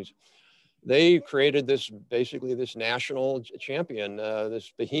companies. They created basically this national champion,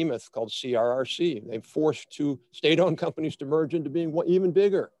 this behemoth called CRRC. They forced two state-owned companies to merge into being even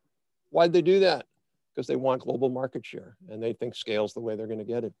bigger. Why'd they do that? Because they want global market share, and they think scale's the way they're going to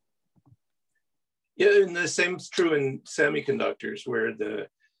get it. Yeah, and the same is true in semiconductors, where the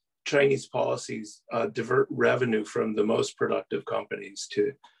Chinese policies divert revenue from the most productive companies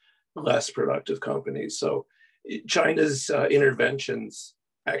to less productive companies. So China's interventions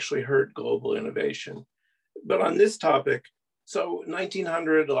actually hurt global innovation. But on this topic, so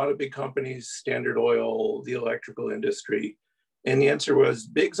 1900, a lot of big companies, Standard Oil, the electrical industry, and the answer was,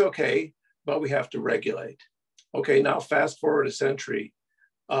 big's okay, but we have to regulate. Okay, now fast forward a century,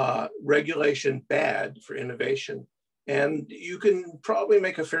 regulation bad for innovation. And you can probably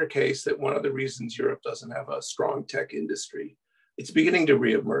make a fair case that one of the reasons Europe doesn't have a strong tech industry, it's beginning to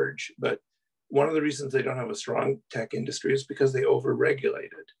reemerge, but one of the reasons they don't have a strong tech industry is because they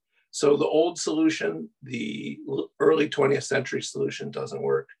over-regulated. So the old solution, the early 20th century solution, doesn't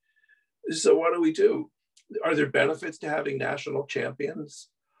work. So what do? Are there benefits to having national champions?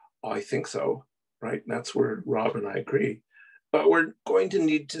 Oh, I think so, right? And that's where Rob and I agree. But we're going to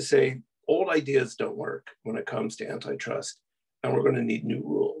need to say old ideas don't work when it comes to antitrust, and we're going to need new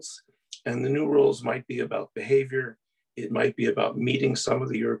rules. And the new rules might be about behavior. It might be about meeting some of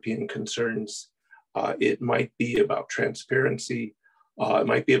the European concerns. It might be about transparency. It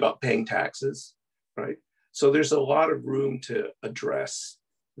might be about paying taxes, right? So there's a lot of room to address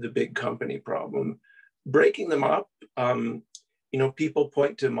the big company problem. Breaking them up, people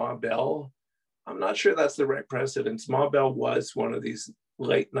point to Ma Bell. I'm not sure that's the right precedence. Ma Bell was one of these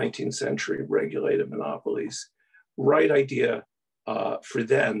late 19th century regulated monopolies. Right idea for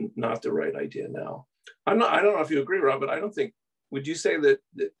then, not the right idea now. I don't know if you agree, Rob, but I don't think, would you say that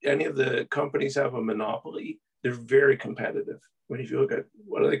any of the companies have a monopoly? They're very competitive. If you look at,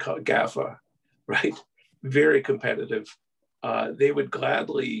 what do they call it, GAFA, right? Very competitive. They would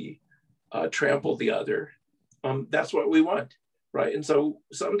gladly trample the other. That's what we want, right? And so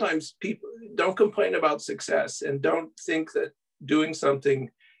sometimes people don't complain about success and don't think that doing something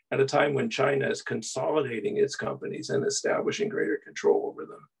at a time when China is consolidating its companies and establishing greater control over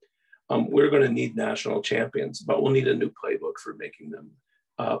them. We're going to need national champions, but we'll need a new playbook for making them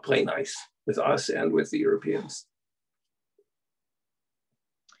play nice with us and with the Europeans.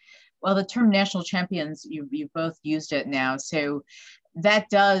 Well, the term national champions, you've both used it now. So that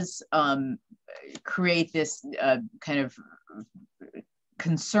does create this kind of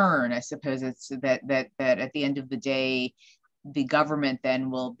concern, I suppose. It's that at the end of the day, the government then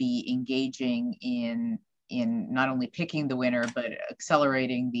will be engaging in not only picking the winner, but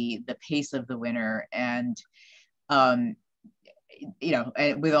accelerating the pace of the winner, and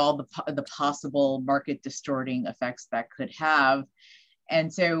with all the possible market distorting effects that could have.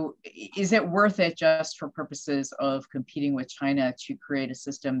 And so is it worth it just for purposes of competing with China to create a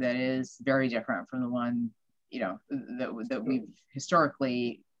system that is very different from the one, that we've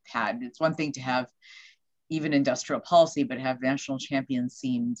historically had? It's one thing to have even industrial policy, but have national champions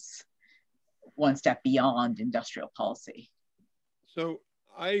seems one step beyond industrial policy. So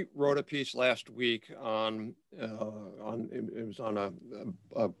I wrote a piece last week on it was on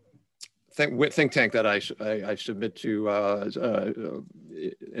a think tank that I submit to,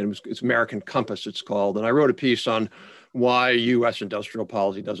 and it's American Compass, it's called. And I wrote a piece on why U.S. industrial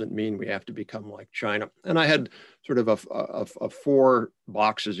policy doesn't mean we have to become like China. And I had sort of a 4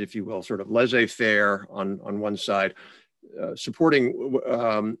 boxes, if you will, sort of laissez-faire on one side, supporting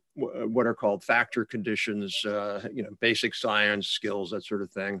what are called factor conditions, basic science skills, that sort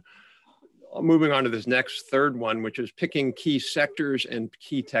of thing. Moving on to this next third one, which is picking key sectors and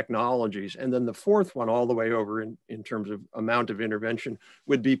key technologies. And then the fourth one, all the way over in terms of amount of intervention,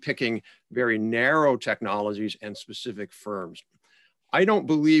 would be picking very narrow technologies and specific firms. I don't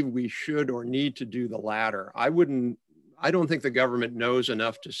believe we should or need to do the latter. I don't think the government knows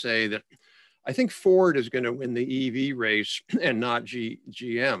enough to say that. I think Ford is going to win the EV race and not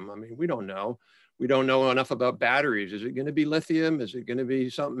GM. I mean, we don't know. We don't know enough about batteries. Is it going to be lithium? Is it going to be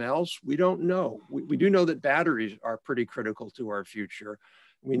something else? We don't know. We do know that batteries are pretty critical to our future.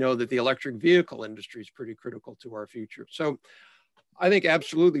 We know that the electric vehicle industry is pretty critical to our future. So I think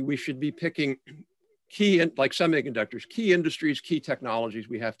absolutely we should be picking key, like semiconductors, key industries, key technologies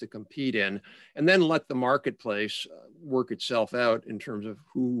we have to compete in, and then let the marketplace work itself out in terms of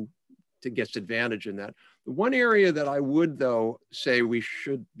who gets advantage in that. The one area that I would, though, say we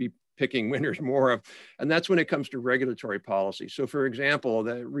should be picking winners more of, and that's when it comes to regulatory policy. So for example,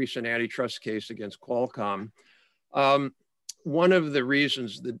 the recent antitrust case against Qualcomm, one of the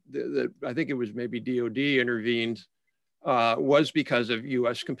reasons that I think it was maybe DOD intervened was because of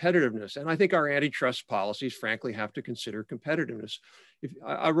US competitiveness. And I think our antitrust policies, frankly, have to consider competitiveness.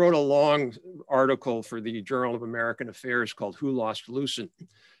 I wrote a long article for the Journal of American Affairs called Who Lost Lucent? And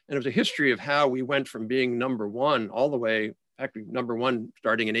it was a history of how we went from being #1 all the way, actually #1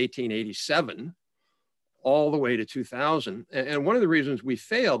 starting in 1887, all the way to 2000. And one of the reasons we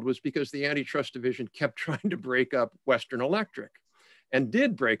failed was because the antitrust division kept trying to break up Western Electric, and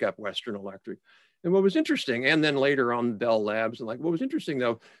did break up Western Electric. And what was interesting, and then later on Bell Labs, and what was interesting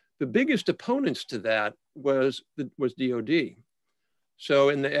though, the biggest opponents to that was DOD. So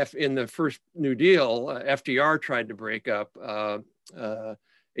in the first New Deal, FDR tried to break up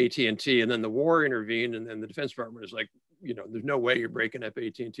AT&T, and then the war intervened, and then the Defense Department was like, there's no way you're breaking up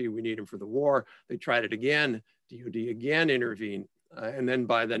AT&T. We need them for the war. They tried it again. DOD again intervened. And then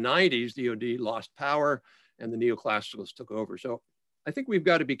by the 90s, DOD lost power and the neoclassicals took over. So I think we've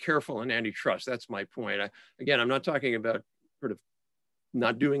got to be careful in antitrust. That's my point. Again, I'm not talking about sort of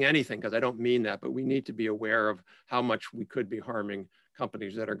not doing anything, because I don't mean that, but we need to be aware of how much we could be harming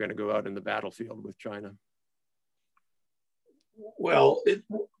companies that are going to go out in the battlefield with China. Well,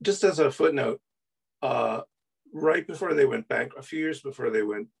 just as a footnote, right before they went bankrupt, a few years before they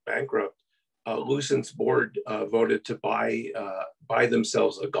went bankrupt, Lucent's board voted to buy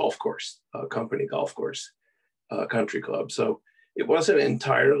themselves a golf course, a company golf course, country club. So it wasn't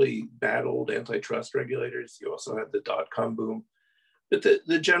entirely bad-old antitrust regulators. You also had the dot-com boom. But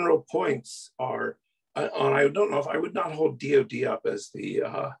the general points are, I don't know if I would not hold DOD up as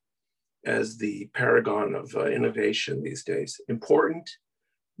the paragon of innovation these days. Important,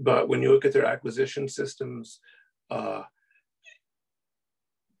 but when you look at their acquisition systems,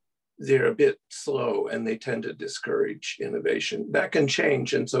 they're a bit slow and they tend to discourage innovation. That can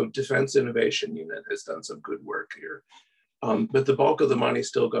change, and so Defense Innovation Unit has done some good work here. But the bulk of the money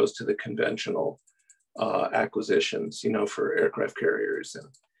still goes to the conventional acquisitions, for aircraft carriers and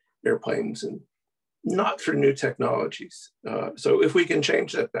airplanes, and not for new technologies. So if we can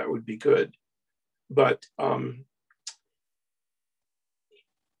change that, that would be good. But,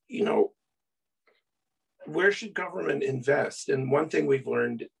 where should government invest? And one thing we've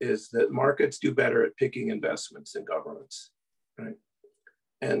learned is that markets do better at picking investments than governments, right?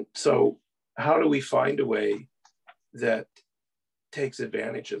 And so how do we find a way that takes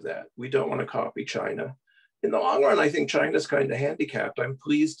advantage of that? We don't want to copy China. In the long run, I think China's kind of handicapped. I'm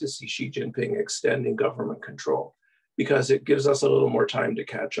pleased to see Xi Jinping extending government control, because it gives us a little more time to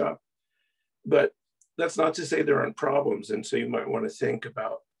catch up. But that's not to say there aren't problems. And so you might want to think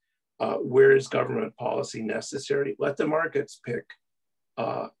about where is government policy necessary? Let the markets pick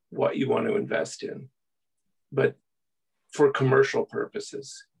what you want to invest in, but for commercial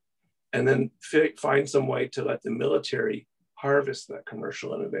purposes. And then find some way to let the military harvest that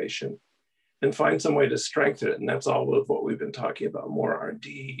commercial innovation and find some way to strengthen it. And that's all of what we've been talking about: more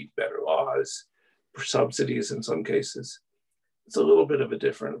R&D, better laws, subsidies in some cases. It's a little bit of a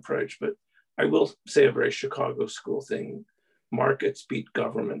different approach, but I will say a very Chicago school thing: markets beat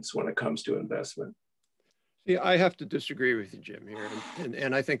governments when it comes to investment. Yeah, I have to disagree with you, Jim, here.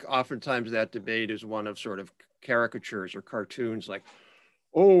 And I think oftentimes that debate is one of sort of caricatures or cartoons, like,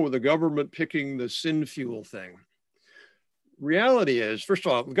 oh, the government picking the sin fuel thing. reality is, first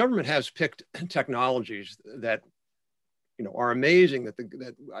of all, the government has picked technologies that are amazing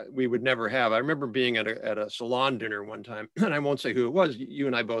that we would never have. I remember being at a salon dinner one time, and I won't say who it was. You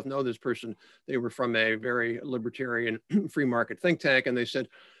and I both know this person. They were from a very libertarian free market think tank, and they said,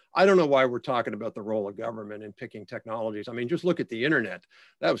 I don't know why we're talking about the role of government in picking technologies. I mean, just look at the internet.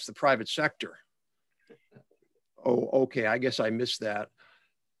 That was the private sector. Oh, okay, I guess I missed that.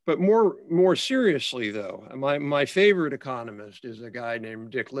 But more seriously, though, my favorite economist is a guy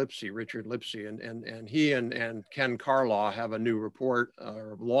named Richard Lipsey, and he and Ken Carlaw have a new report,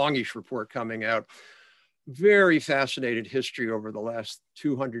 or longish report coming out. Very fascinated history over the last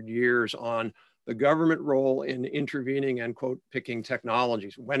 200 years on the government role in intervening and, quote, picking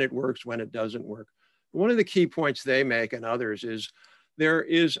technologies, when it works, when it doesn't work. One of the key points they make and others is there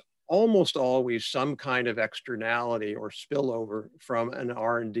is almost always some kind of externality or spillover from an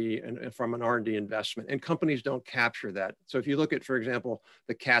R&D and from an R&D investment, and companies don't capture that. So if you look at, for example,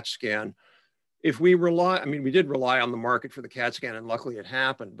 the CAT scan, if we rely, I mean, we did rely on the market for the CAT scan, and luckily it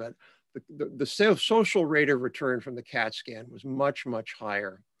happened, but the social rate of return from the CAT scan was much, much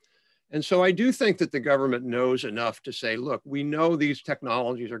higher. And so I do think that the government knows enough to say, look, we know these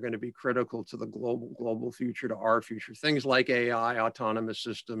technologies are going to be critical to the global future, to our future. Things like AI, autonomous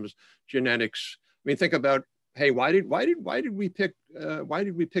systems, genetics. I mean, think about, hey, why did we pick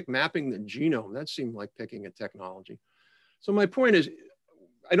mapping the genome? That seemed like picking a technology. So my point is,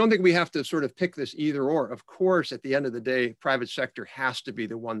 I don't think we have to sort of pick this either or. Of course, at the end of the day, private sector has to be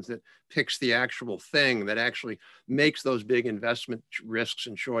the ones that picks the actual thing that actually makes those big investment risks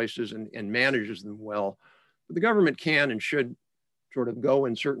and choices and manages them well. But the government can and should sort of go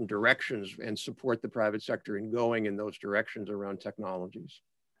in certain directions and support the private sector in going in those directions around technologies.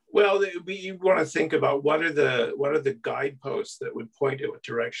 Well, we want to think about what are the guideposts that would point to what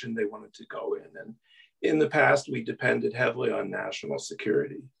direction they wanted to go in. And in the past, we depended heavily on national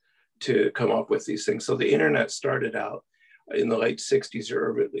security to come up with these things. So the internet started out in the late 60s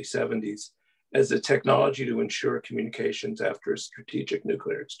or early 70s as a technology to ensure communications after a strategic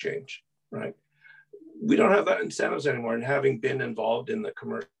nuclear exchange, right? We don't have that incentives anymore. And having been involved in the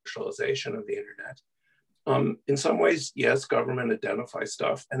commercialization of the internet, in some ways, yes, government identifies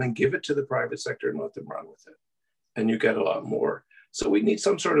stuff and then give it to the private sector and let them run with it. And you get a lot more. So we need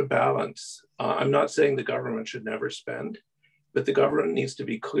some sort of balance. I'm not saying the government should never spend, but the government needs to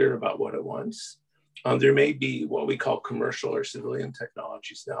be clear about what it wants. There may be what we call commercial or civilian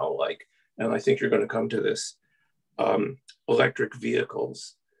technologies now, like, and I think you're going to come to this, electric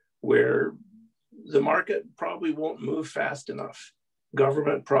vehicles, where the market probably won't move fast enough.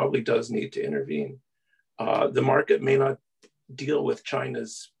 Government probably does need to intervene. The market may not deal with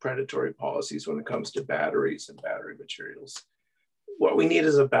China's predatory policies when it comes to batteries and battery materials. What we need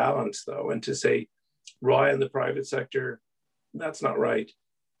is a balance, though, and to say, rely on the private sector, that's not right.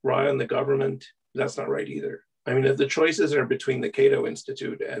 Rely on the government, that's not right either. I mean, if the choices are between the Cato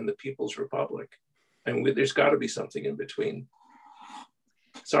Institute and the People's Republic, and there's got to be something in between.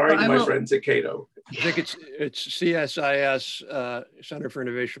 Sorry to my friends at Cato. I think it's CSIS, Center for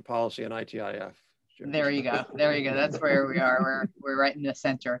Innovation Policy, and ITIF. There you go. There you go. That's where we are. We're right in the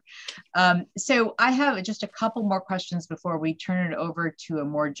center. So I have just a couple more questions before we turn it over to a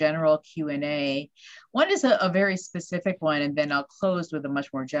more general Q&A. One is a very specific one, and then I'll close with a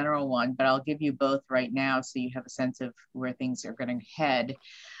much more general one, but I'll give you both right now so you have a sense of where things are going to head.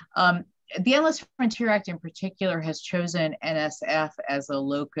 The Endless Frontier Act in particular has chosen NSF as a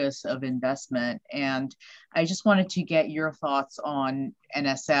locus of investment. And I just wanted to get your thoughts on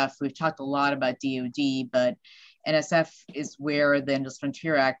NSF. We've talked a lot about DOD, but NSF is where the Endless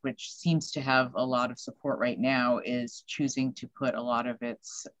Frontier Act, which seems to have a lot of support right now, is choosing to put a lot of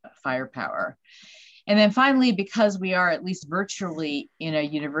its firepower. And then finally, because we are at least virtually in a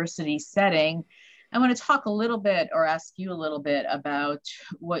university setting, I want to talk a little bit or ask you a little bit about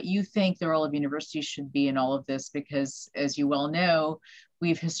what you think the role of universities should be in all of this, because as you well know,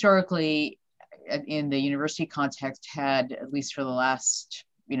 we've historically in the university context had, at least for the last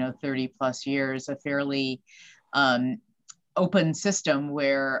 30 plus years, a fairly open system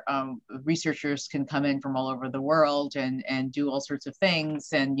where researchers can come in from all over the world and do all sorts of things.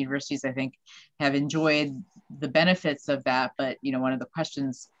 And universities, I think, have enjoyed the benefits of that. But one of the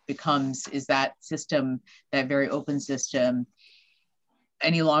questions becomes, is that system, that very open system,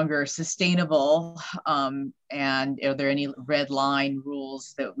 any longer sustainable? And are there any red line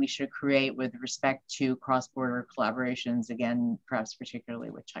rules that we should create with respect to cross-border collaborations, again, perhaps particularly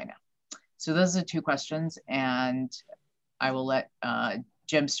with China? So those are two questions, and I will let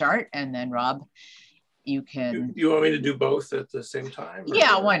Jim start, and then Rob, you can. You want me to do both at the same time?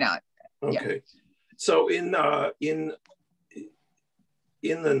 Yeah, why not? Okay. Yeah. So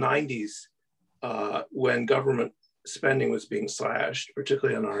in the 90s, when government spending was being slashed,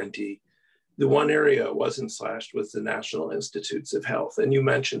 particularly on R&D, the one area it wasn't slashed was the National Institutes of Health. And you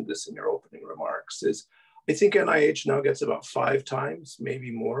mentioned this in your opening remarks, is I think NIH now gets about 5 times,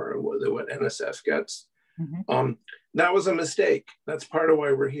 maybe more, than what NSF gets. Mm-hmm. That was a mistake. That's part of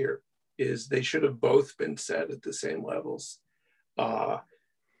why we're here, is they should have both been set at the same levels.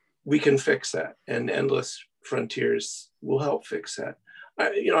 We can fix that, and Endless Frontiers will help fix that.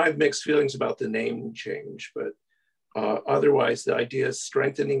 I have mixed feelings about the name change, but otherwise the idea is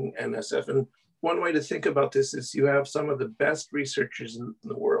strengthening NSF. And one way to think about this is you have some of the best researchers in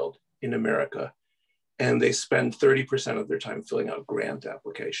the world in America, and they spend 30% of their time filling out grant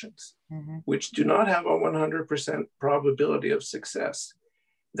applications, mm-hmm. which do not have a 100% probability of success.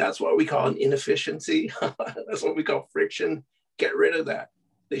 That's what we call an inefficiency. That's what we call friction. Get rid of that.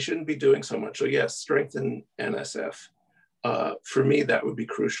 They shouldn't be doing so much. So yes, strengthen NSF. For me, that would be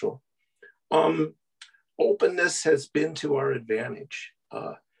crucial. Openness has been to our advantage.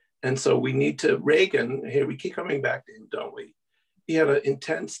 And so we need to, Reagan, here we keep coming back to him, don't we? He had an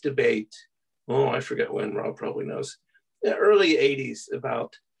intense debate, I forget when, Rob probably knows, in the early 80s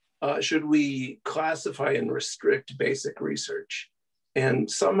about should we classify and restrict basic research?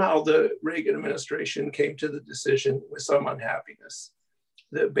 And somehow the Reagan administration came to the decision with some unhappiness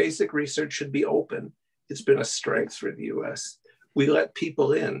that basic research should be open. It's been a strength for the US. We let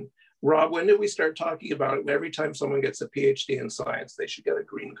people in. Rob, when did we start talking about it? Every time someone gets a PhD in science, they should get a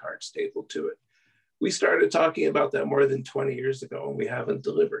green card stapled to it. We started talking about that more than 20 years ago, and we haven't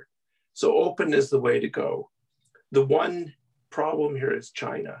delivered. So open is the way to go. The one problem here is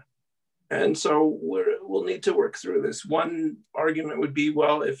China. And so we'll need to work through this. One argument would be,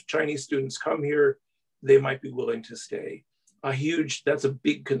 well, if Chinese students come here, they might be willing to stay. That's a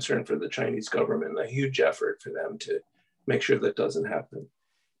big concern for the Chinese government, a huge effort for them to make sure that doesn't happen.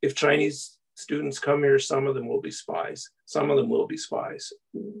 If Chinese students come here, some of them will be spies. Some of them will be spies.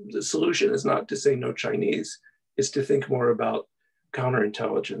 The solution is not to say no Chinese, it's to think more about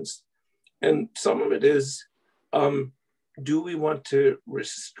counterintelligence. And some of it is, do we want to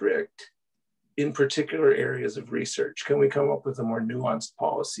restrict in particular areas of research? Can we come up with a more nuanced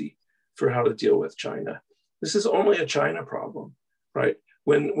policy for how to deal with China? This is only a China problem, right?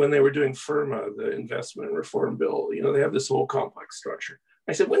 When they were doing FIRMA, the investment reform bill, they have this whole complex structure.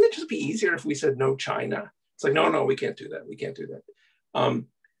 I said, wouldn't it just be easier if we said no China? It's like, no, we can't do that. We can't do that.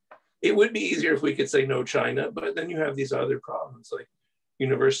 It would be easier if we could say no China, but then you have these other problems, like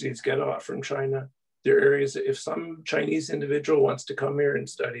universities get a lot from China. There are areas that if some Chinese individual wants to come here and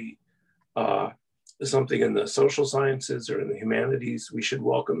study something in the social sciences or in the humanities, we should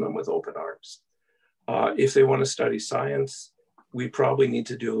welcome them with open arms. If they want to study science, we probably need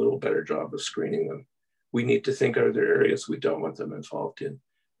to do a little better job of screening them. We need to think, are there areas we don't want them involved in?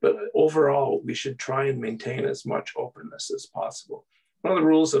 But overall, we should try and maintain as much openness as possible. One of the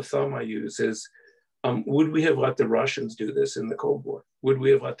rules of thumb I use is, would we have let the Russians do this in the Cold War? Would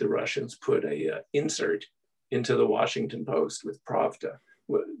we have let the Russians put a insert into the Washington Post with Pravda?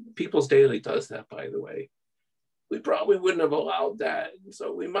 People's Daily does that, by the way. We probably wouldn't have allowed that.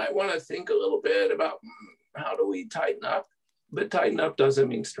 So we might want to think a little bit about how do we tighten up? But tighten up doesn't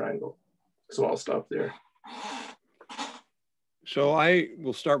mean strangle. So I'll stop there. So I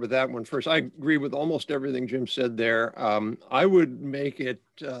will start with that one first. I agree with almost everything Jim said there. I would make it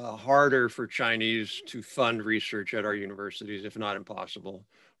harder for Chinese to fund research at our universities, if not impossible.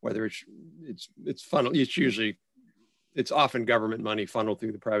 Whether it's funneled, it's often government money funneled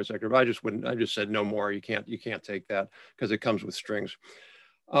through the private sector. But I just said no more. You can't take that because it comes with strings.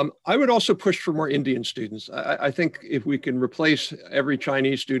 I would also push for more Indian students. I think if we can replace every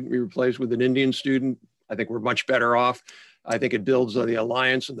Chinese student we replace with an Indian student, I think we're much better off. I think it builds the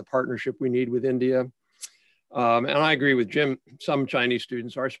alliance and the partnership we need with India. And I agree with Jim, some Chinese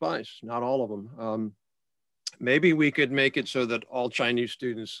students are spies, not all of them. Maybe we could make it so that all Chinese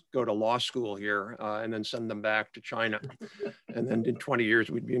students go to law school here and then send them back to China. And then in 20 years,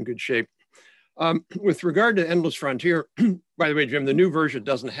 we'd be in good shape. With regard to Endless Frontier, by the way, Jim, the new version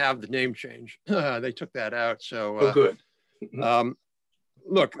doesn't have the name change. They took that out. So good.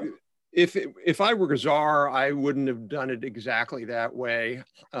 Look, if I were czar, I wouldn't have done it exactly that way.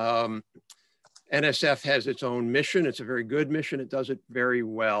 NSF has its own mission. It's a very good mission. It does it very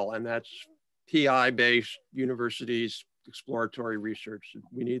well. And that's PI-based universities, exploratory research.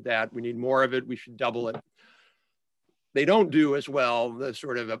 We need that. We need more of it. We should double it. They don't do as well the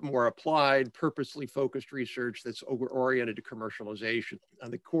sort of a more applied, purposely focused research that's oriented to commercialization.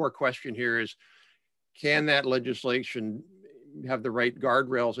 And the core question here is, can that legislation have the right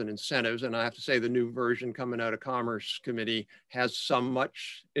guardrails and incentives. And I have to say the new version coming out of Commerce Committee has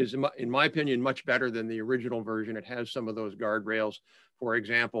is in my opinion, much better than the original version. It has some of those guardrails, for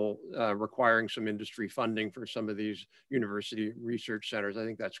example, requiring some industry funding for some of these university research centers. I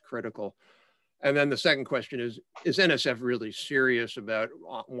think that's critical. And then the second question is NSF really serious about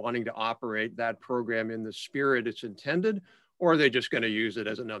wanting to operate that program in the spirit it's intended? Or are they just going to use it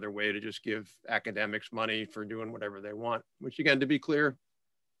as another way to just give academics money for doing whatever they want? Which again, just to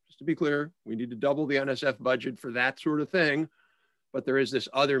be clear, we need to double the NSF budget for that sort of thing. But there is this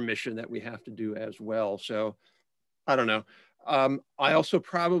other mission that we have to do as well. So I don't know. I also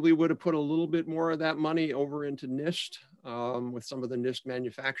probably would have put a little bit more of that money over into NIST with some of the NIST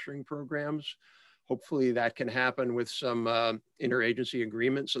manufacturing programs. Hopefully that can happen with some interagency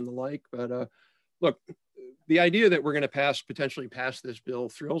agreements and the like. But look, the idea that we're going to potentially pass this bill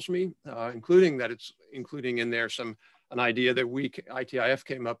thrills me, including that it's including in there an idea that ITIF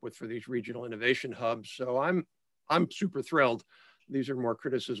came up with for these regional innovation hubs. So I'm super thrilled. These are more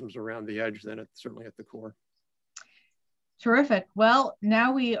criticisms around the edge than certainly at the core. Terrific. Well,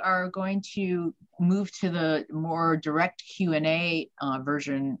 now we are going to move to the more direct Q&A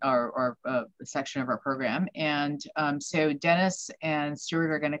version or section of our program. And so Dennis and Stuart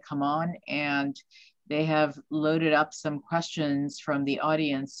are going to come on, and they have loaded up some questions from the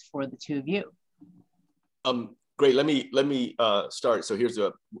audience for the two of you. Great. Let me start. So here's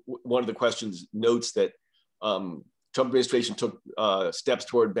one of the questions notes that Trump administration took steps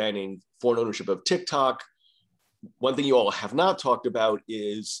toward banning foreign ownership of TikTok. One thing you all have not talked about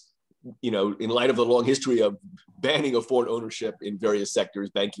is, in light of the long history of banning of foreign ownership in various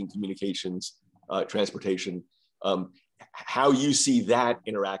sectors, banking, communications, transportation, how you see that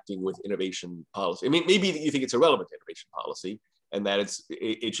interacting with innovation policy. I mean, maybe you think it's irrelevant to innovation policy and that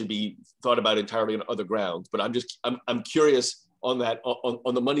it should be thought about entirely on other grounds. But I'm curious on that,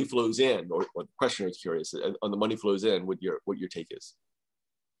 on the money flows in, or the questioner is curious on the money flows in, what your take is.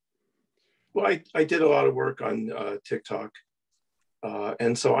 Well, I did a lot of work on TikTok.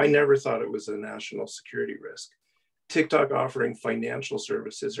 And so I never thought it was a national security risk. TikTok offering financial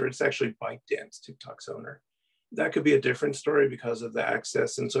services, or it's actually ByteDance, TikTok's owner. That could be a different story because of the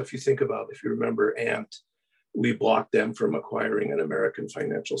access. And so if you remember Ant, we blocked them from acquiring an American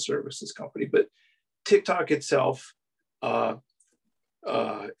financial services company. But TikTok itself, having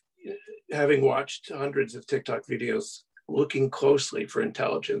watched hundreds of TikTok videos, looking closely for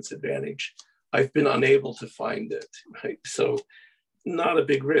intelligence advantage, I've been unable to find it, right? So not a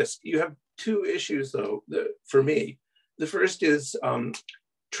big risk. You have two issues though, for me. The first is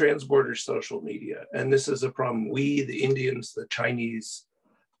transborder social media. And this is a problem we, the Indians, the Chinese,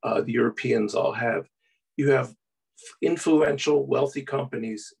 the Europeans all have. You have influential, wealthy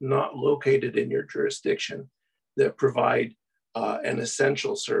companies not located in your jurisdiction that provide an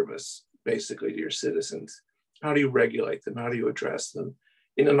essential service basically to your citizens. How do you regulate them? How do you address them?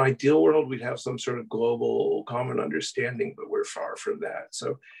 In an ideal world, we'd have some sort of global common understanding, but we're far from that.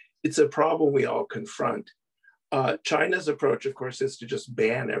 So it's a problem we all confront. China's approach, of course, is to just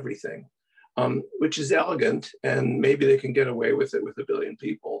ban everything, which is elegant, and maybe they can get away with it with 1 billion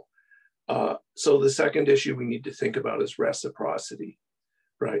people. So the second issue we need to think about is reciprocity,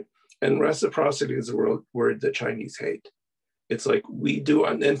 right? And reciprocity is a word the Chinese hate. It's like we do.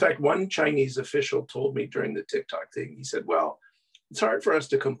 In fact, one Chinese official told me during the TikTok thing, he said, well, it's hard for us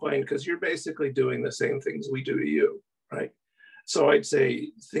to complain because you're basically doing the same things we do to you, right? So I'd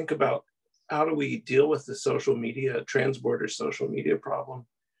say, think about how do we deal with the social media, transborder social media problem?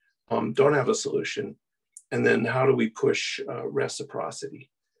 Don't have a solution. And then how do we push reciprocity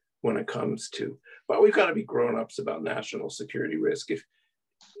when it comes to, but we've got to be grown-ups about national security risk.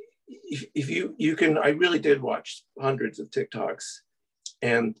 If you can, I really did watch hundreds of TikToks,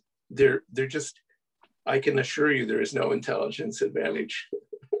 and they're just, I can assure you there is no intelligence advantage.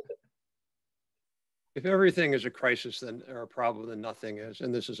 If everything is a crisis then, or a problem, then nothing is,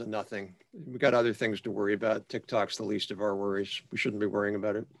 and this is a nothing. We've got other things to worry about. TikTok's the least of our worries. We shouldn't be worrying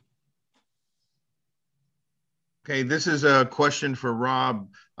about it. Okay, this is a question for Rob,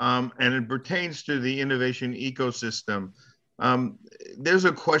 and it pertains to the innovation ecosystem. There's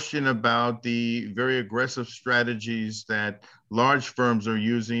a question about the very aggressive strategies that large firms are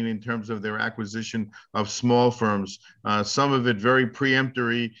using in terms of their acquisition of small firms. Some of it very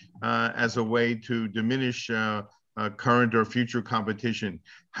preemptory as a way to diminish current or future competition.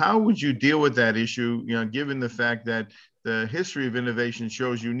 How would you deal with that issue, given the fact that the history of innovation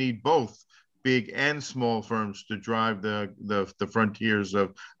shows you need both big and small firms to drive the frontiers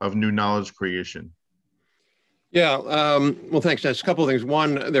of new knowledge creation? Yeah, well, thanks, Dennis. A couple of things.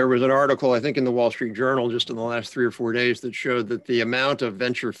 One, there was an article, I think, in the Wall Street Journal just in the last 3 or 4 days that showed that the amount of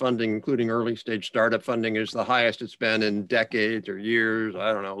venture funding, including early stage startup funding, is the highest it's been in decades or years.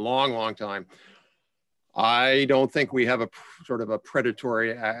 I don't know, long, long time. I don't think we have a sort of a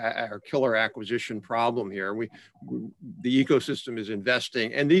predatory or killer acquisition problem here. The ecosystem is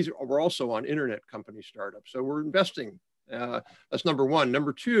investing, and these we're also on internet company startups. So we're investing. That's number one.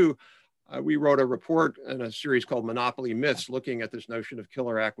 Number two, we wrote a report in a series called Monopoly Myths looking at this notion of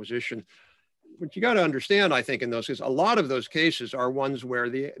killer acquisition. What you got to understand, I think, in those cases, a lot of those cases are ones where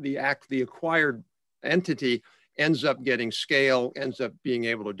the acquired entity ends up getting scale, ends up being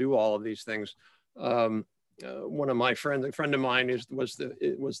able to do all of these things. One of my friends, a friend of mine, was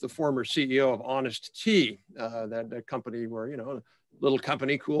the former CEO of Honest Tea, that company where, you know, little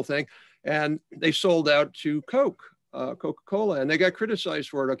company, cool thing, and they sold out to Coca-Cola, and they got criticized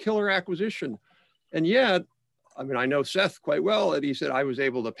for it, a killer acquisition. And yet, I mean, I know Seth quite well, and he said, I was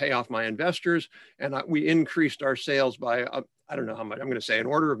able to pay off my investors, and we increased our sales by, I don't know how much, I'm going to say an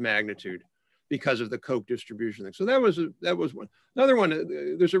order of magnitude because of the Coke distribution thing. So that was one. Another one,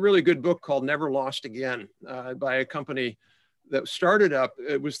 there's a really good book called Never Lost Again by a company that started up.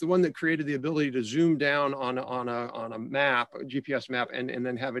 It was the one that created the ability to zoom down on a map, a GPS map, and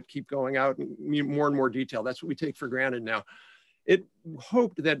then have it keep going out in more and more detail. That's what we take for granted now. It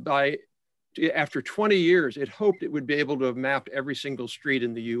hoped that after 20 years, it hoped it would be able to have mapped every single street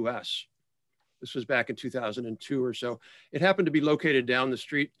in the US. This was back in 2002 or so. It happened to be located down the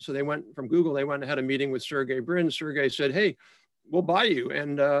street. So they went from Google, they went and had a meeting with Sergey Brin. Sergey said, hey, we'll buy you.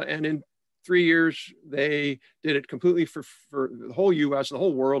 And in 3 years, they did it completely for the whole US, the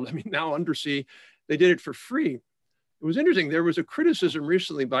whole world. I mean, now undersea, they did it for free. It was interesting. There was a criticism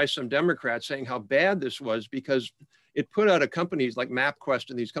recently by some Democrats saying how bad this was because it put out companies like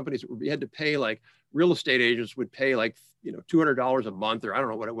MapQuest and these companies that you had to pay, like real estate agents would pay like, you know, $200 a month, or I don't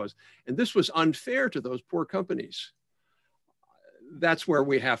know what it was. And this was unfair to those poor companies. That's where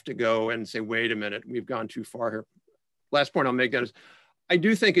we have to go and say, wait a minute, we've gone too far here. Last point I'll make, Dennis, I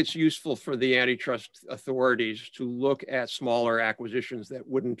do think it's useful for the antitrust authorities to look at smaller acquisitions that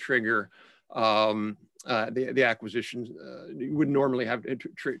wouldn't trigger the acquisitions. You wouldn't normally have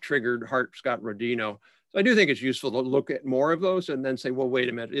triggered Hart-Scott-Rodino. So I do think it's useful to look at more of those and then say, well, wait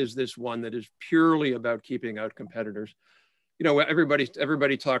a minute, is this one that is purely about keeping out competitors? You know,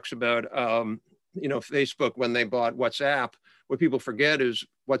 everybody talks about, you know, Facebook when they bought WhatsApp. What people forget is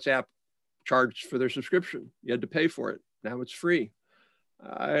WhatsApp charged for their subscription. You had to pay for it. Now it's free.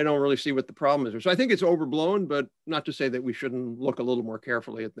 I don't really see what the problem is. So I think it's overblown, but not to say that we shouldn't look a little more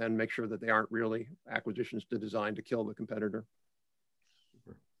carefully at and make sure that they aren't really acquisitions designed to kill the competitor.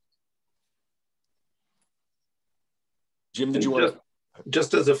 Jim, did you want to?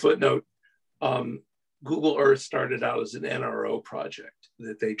 Just as a footnote, Google Earth started out as an NRO project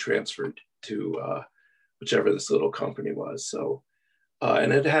that they transferred to whichever this little company was. So,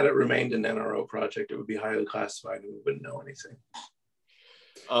 and had it remained an NRO project, it would be highly classified and we wouldn't know anything.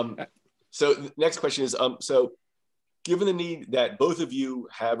 So the next question is, so given the need that both of you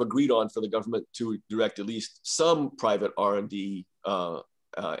have agreed on for the government to direct at least some private R&D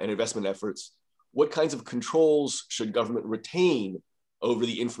and investment efforts, what kinds of controls should government retain over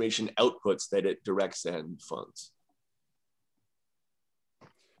the information outputs that it directs and funds?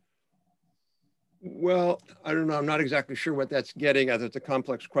 Well, I don't know. I'm not exactly sure what that's getting at. It's a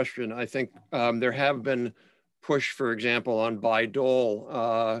complex question. I think there have been push, for example, on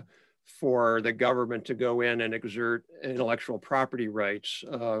Bayh-Dole for the government to go in and exert intellectual property rights,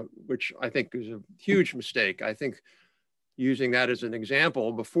 which I think is a huge mistake. I think using that as an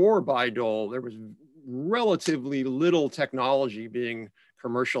example, before Bayh-Dole, there was relatively little technology being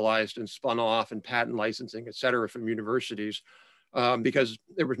commercialized and spun off and patent licensing, et cetera, from universities because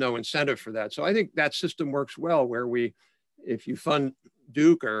there was no incentive for that. So I think that system works well where if you fund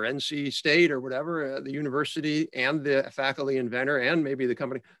Duke or NC State or whatever, the university and the faculty inventor and maybe the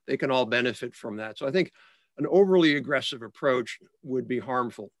company, they can all benefit from that. So I think an overly aggressive approach would be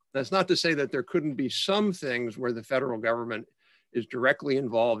harmful. That's not to say that there couldn't be some things where the federal government is directly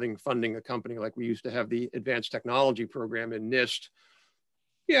involving funding a company, like we used to have the Advanced Technology Program in NIST.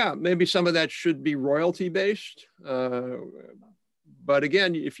 Yeah, maybe some of that should be royalty-based. But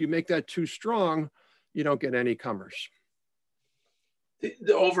again, if you make that too strong, you don't get any comers.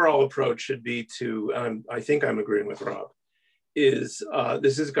 The overall approach should be to, I think I'm agreeing with Rob, is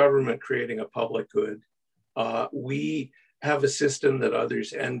this is government creating a public good. We have a system that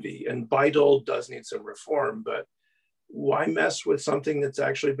others envy, and Bayh-Dole does need some reform, but why mess with something that's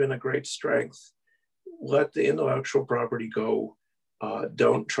actually been a great strength? Let the intellectual property go.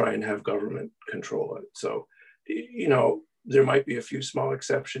 Don't try and have government control it. So you know, there might be a few small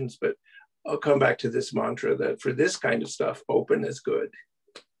exceptions, but I'll come back to this mantra that for this kind of stuff, open is good.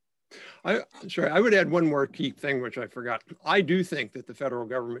 I would add one more key thing, which I forgot. I do think that the federal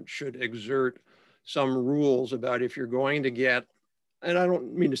government should exert some rules about if you're going to get, and I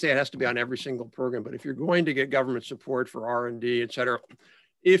don't mean to say it has to be on every single program, but if you're going to get government support for R&D, et cetera,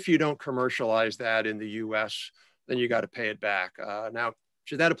 if you don't commercialize that in the US, then you got to pay it back. Now,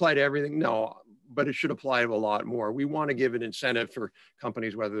 should that apply to everything? No, but it should apply to a lot more. We want to give an incentive for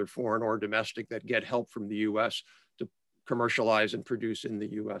companies, whether they're foreign or domestic, that get help from the US to commercialize and produce in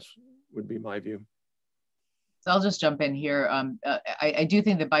the US, would be my view. So I'll just jump in here. I do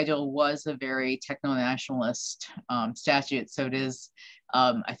think that Bayh-Dole was a very techno-nationalist statute. So it is,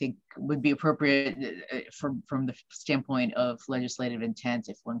 I think, would be appropriate from the standpoint of legislative intent,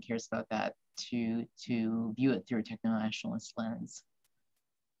 if one cares about that, to view it through a techno-nationalist lens.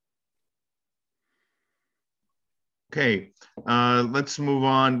 Okay, let's move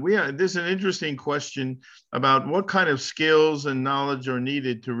on. This is an interesting question about what kind of skills and knowledge are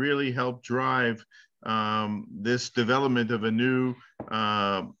needed to really help drive this development of a new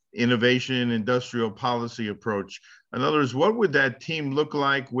innovation industrial policy approach. In other words, what would that team look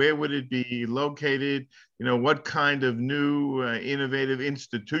like? Where would it be located? You know, what kind of new innovative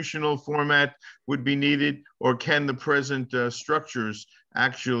institutional format would be needed? Or can the present structures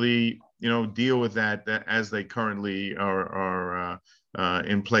actually, you know, deal with that as they currently are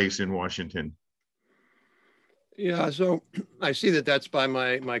in place in Washington? Yeah, so I see that that's by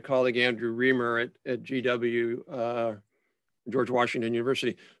my colleague Andrew Reamer at GW, George Washington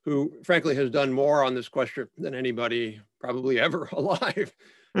University, who frankly has done more on this question than anybody probably ever alive.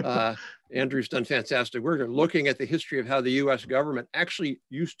 Andrew's done fantastic work looking at the history of how the US government actually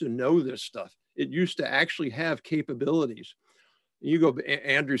used to know this stuff. It used to actually have capabilities.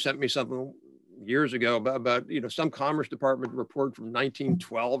 Andrew sent me something years ago about you know, some Commerce Department report from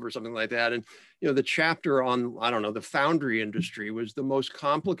 1912 or something like that. And, you know, the chapter on, I don't know, the foundry industry was the most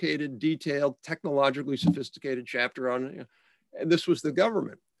complicated, detailed, technologically sophisticated chapter on, you know, and this was the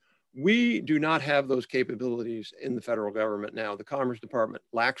government. We do not have those capabilities in the federal government now. The Commerce Department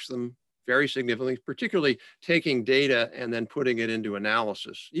lacks them very significantly, particularly taking data and then putting it into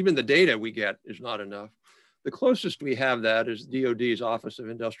analysis. Even the data we get is not enough. The closest we have that is DOD's Office of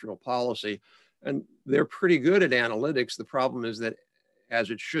Industrial Policy, and they're pretty good at analytics. The problem is that, as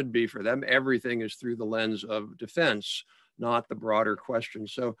it should be for them, everything is through the lens of defense, not the broader question.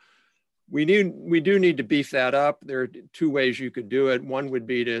 So we do need to beef that up. There are two ways you could do it. One would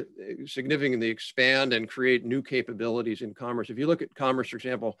be to significantly expand and create new capabilities in commerce. If you look at commerce, for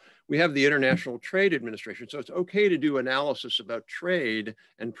example, we have the International Trade Administration. So it's okay to do analysis about trade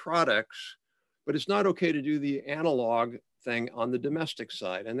and products, but it's not okay to do the analog thing on the domestic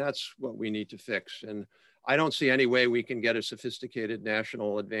side. And that's what we need to fix. And I don't see any way we can get a sophisticated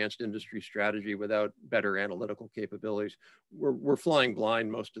national advanced industry strategy without better analytical capabilities. We're flying blind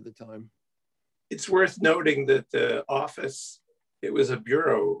most of the time. It's worth noting that the office, it was a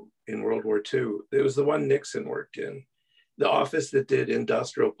bureau in World War II. It was the one Nixon worked in. The office that did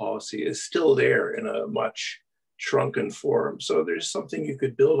industrial policy is still there in a much shrunken form. So there's something you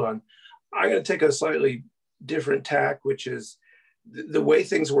could build on. I'm going to take a slightly different tack, which is the way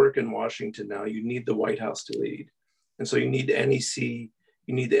things work in Washington now. You need the White House to lead. And so you need the NEC,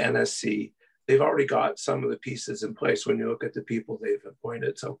 you need the NSC. They've already got some of the pieces in place when you look at the people they've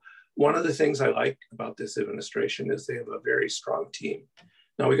appointed. So one of the things I like about this administration is they have a very strong team.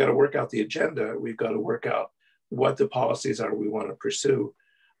 Now we got to work out the agenda. We've got to work out what the policies are we want to pursue.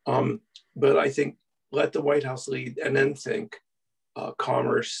 But I think let the White House lead and then think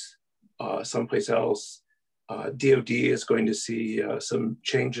commerce someplace else. DOD is going to see some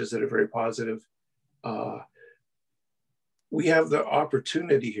changes that are very positive. We have the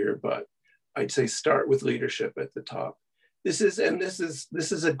opportunity here, but I'd say start with leadership at the top. This is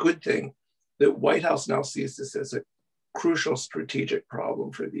a good thing. The White House now sees this as a crucial strategic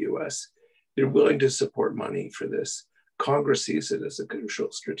problem for the US. They're willing to support money for this. Congress sees it as a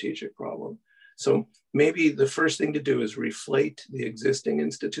crucial strategic problem. So maybe the first thing to do is reflate the existing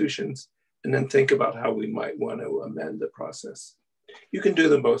institutions and then think about how we might want to amend the process. You can do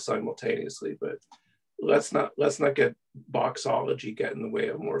them both simultaneously, but let's not get boxology get in the way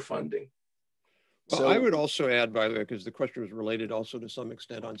of more funding. Well, So I would also add, by the way, because the question was related also to some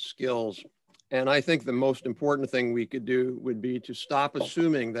extent on skills. And I think the most important thing we could do would be to stop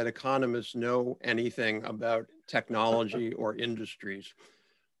assuming that economists know anything about technology or industries.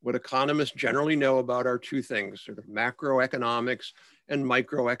 What economists generally know about are two things, sort of macroeconomics and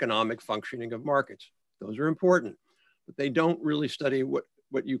microeconomic functioning of markets. Those are important, but they don't really study what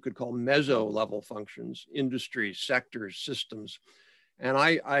what you could call meso level functions, industries, sectors, systems. And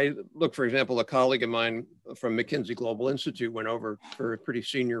I look, for example, a colleague of mine from McKinsey Global Institute went over for a pretty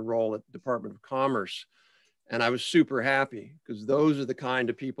senior role at the Department of Commerce. And I was super happy because those are the kind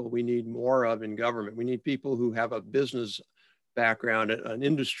of people we need more of in government. We need people who have a business background, an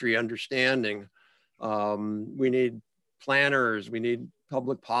industry understanding. We need planners, we need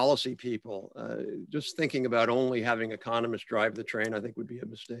public policy people. Just thinking about only having economists drive the train, I think would be a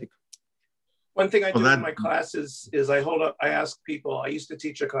mistake. One thing I do in my classes is I ask people, I used to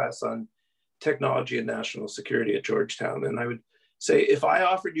teach a class on technology and national security at Georgetown. And I would say, if I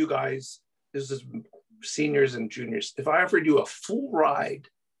offered you guys, this is seniors and juniors, if I offered you a full ride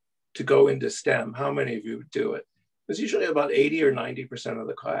to go into STEM, how many of you would do it? It was usually about 80 or 90% of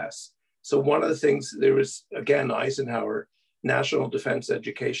the class. So one of the things, there was, again, Eisenhower, National Defense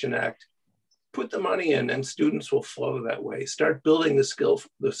Education Act, put the money in and students will flow that way. Start building the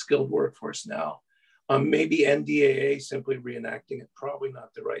skilled workforce now. Maybe NDAA, simply reenacting it, probably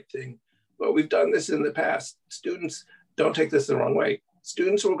not the right thing, but we've done this in the past. Students, don't take this the wrong way.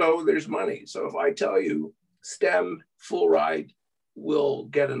 Students will go, there's money. So if I tell you STEM full ride will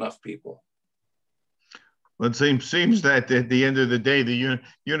get enough people. Well, it seems that at the end of the day, the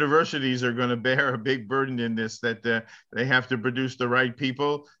universities are going to bear a big burden in this, that they have to produce the right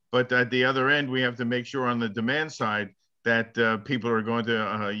people. But at the other end, we have to make sure on the demand side that people are going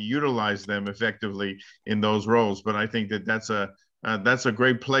to utilize them effectively in those roles. But I think that that's a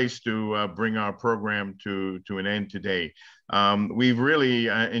great place to bring our program to an end today. We've really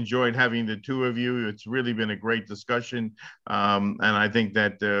enjoyed having the two of you. It's really been a great discussion. And I think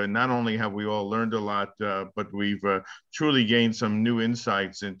that not only have we all learned a lot, but we've truly gained some new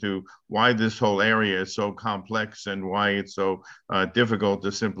insights into why this whole area is so complex and why it's so difficult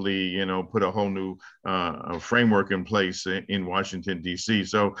to simply, put a whole new framework in place in Washington, D.C.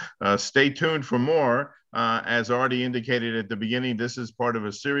 So stay tuned for more. As Arti indicated at the beginning, this is part of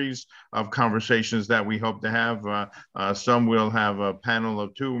a series of conversations that we hope to have. Some will have a panel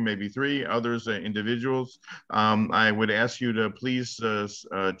of 2, maybe 3, others are individuals. I would ask you to please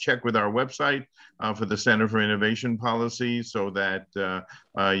check with our website for the Center for Innovation Policy so that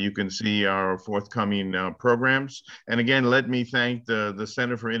you can see our forthcoming programs. And again, let me thank the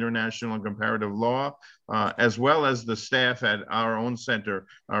Center for International and Comparative Law, as well as the staff at our own Center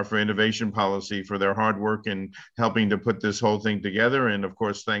for Innovation Policy for their hard work in helping to put this whole thing together. And of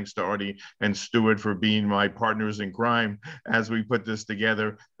course, thanks to Arti and Stuart for being my partners in crime as we put this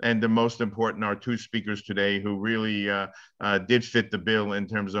together. And the most important, our 2 speakers today who really did fit the bill in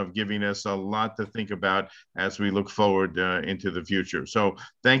terms of giving us a lot to think about as we look forward into the future. So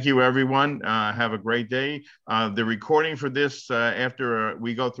thank you, everyone. Have a great day. The recording for this, after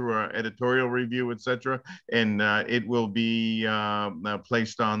we go through our editorial review, etc., and it will be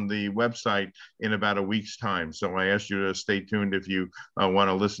placed on the website in about a week's time. So I ask you to stay tuned if you want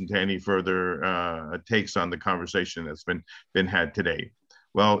to listen to any further takes on the conversation that's been had today.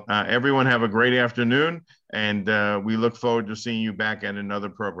 Well, everyone have a great afternoon, and we look forward to seeing you back at another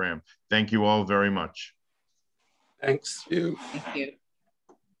program. Thank you all very much. Thanks. Thank you.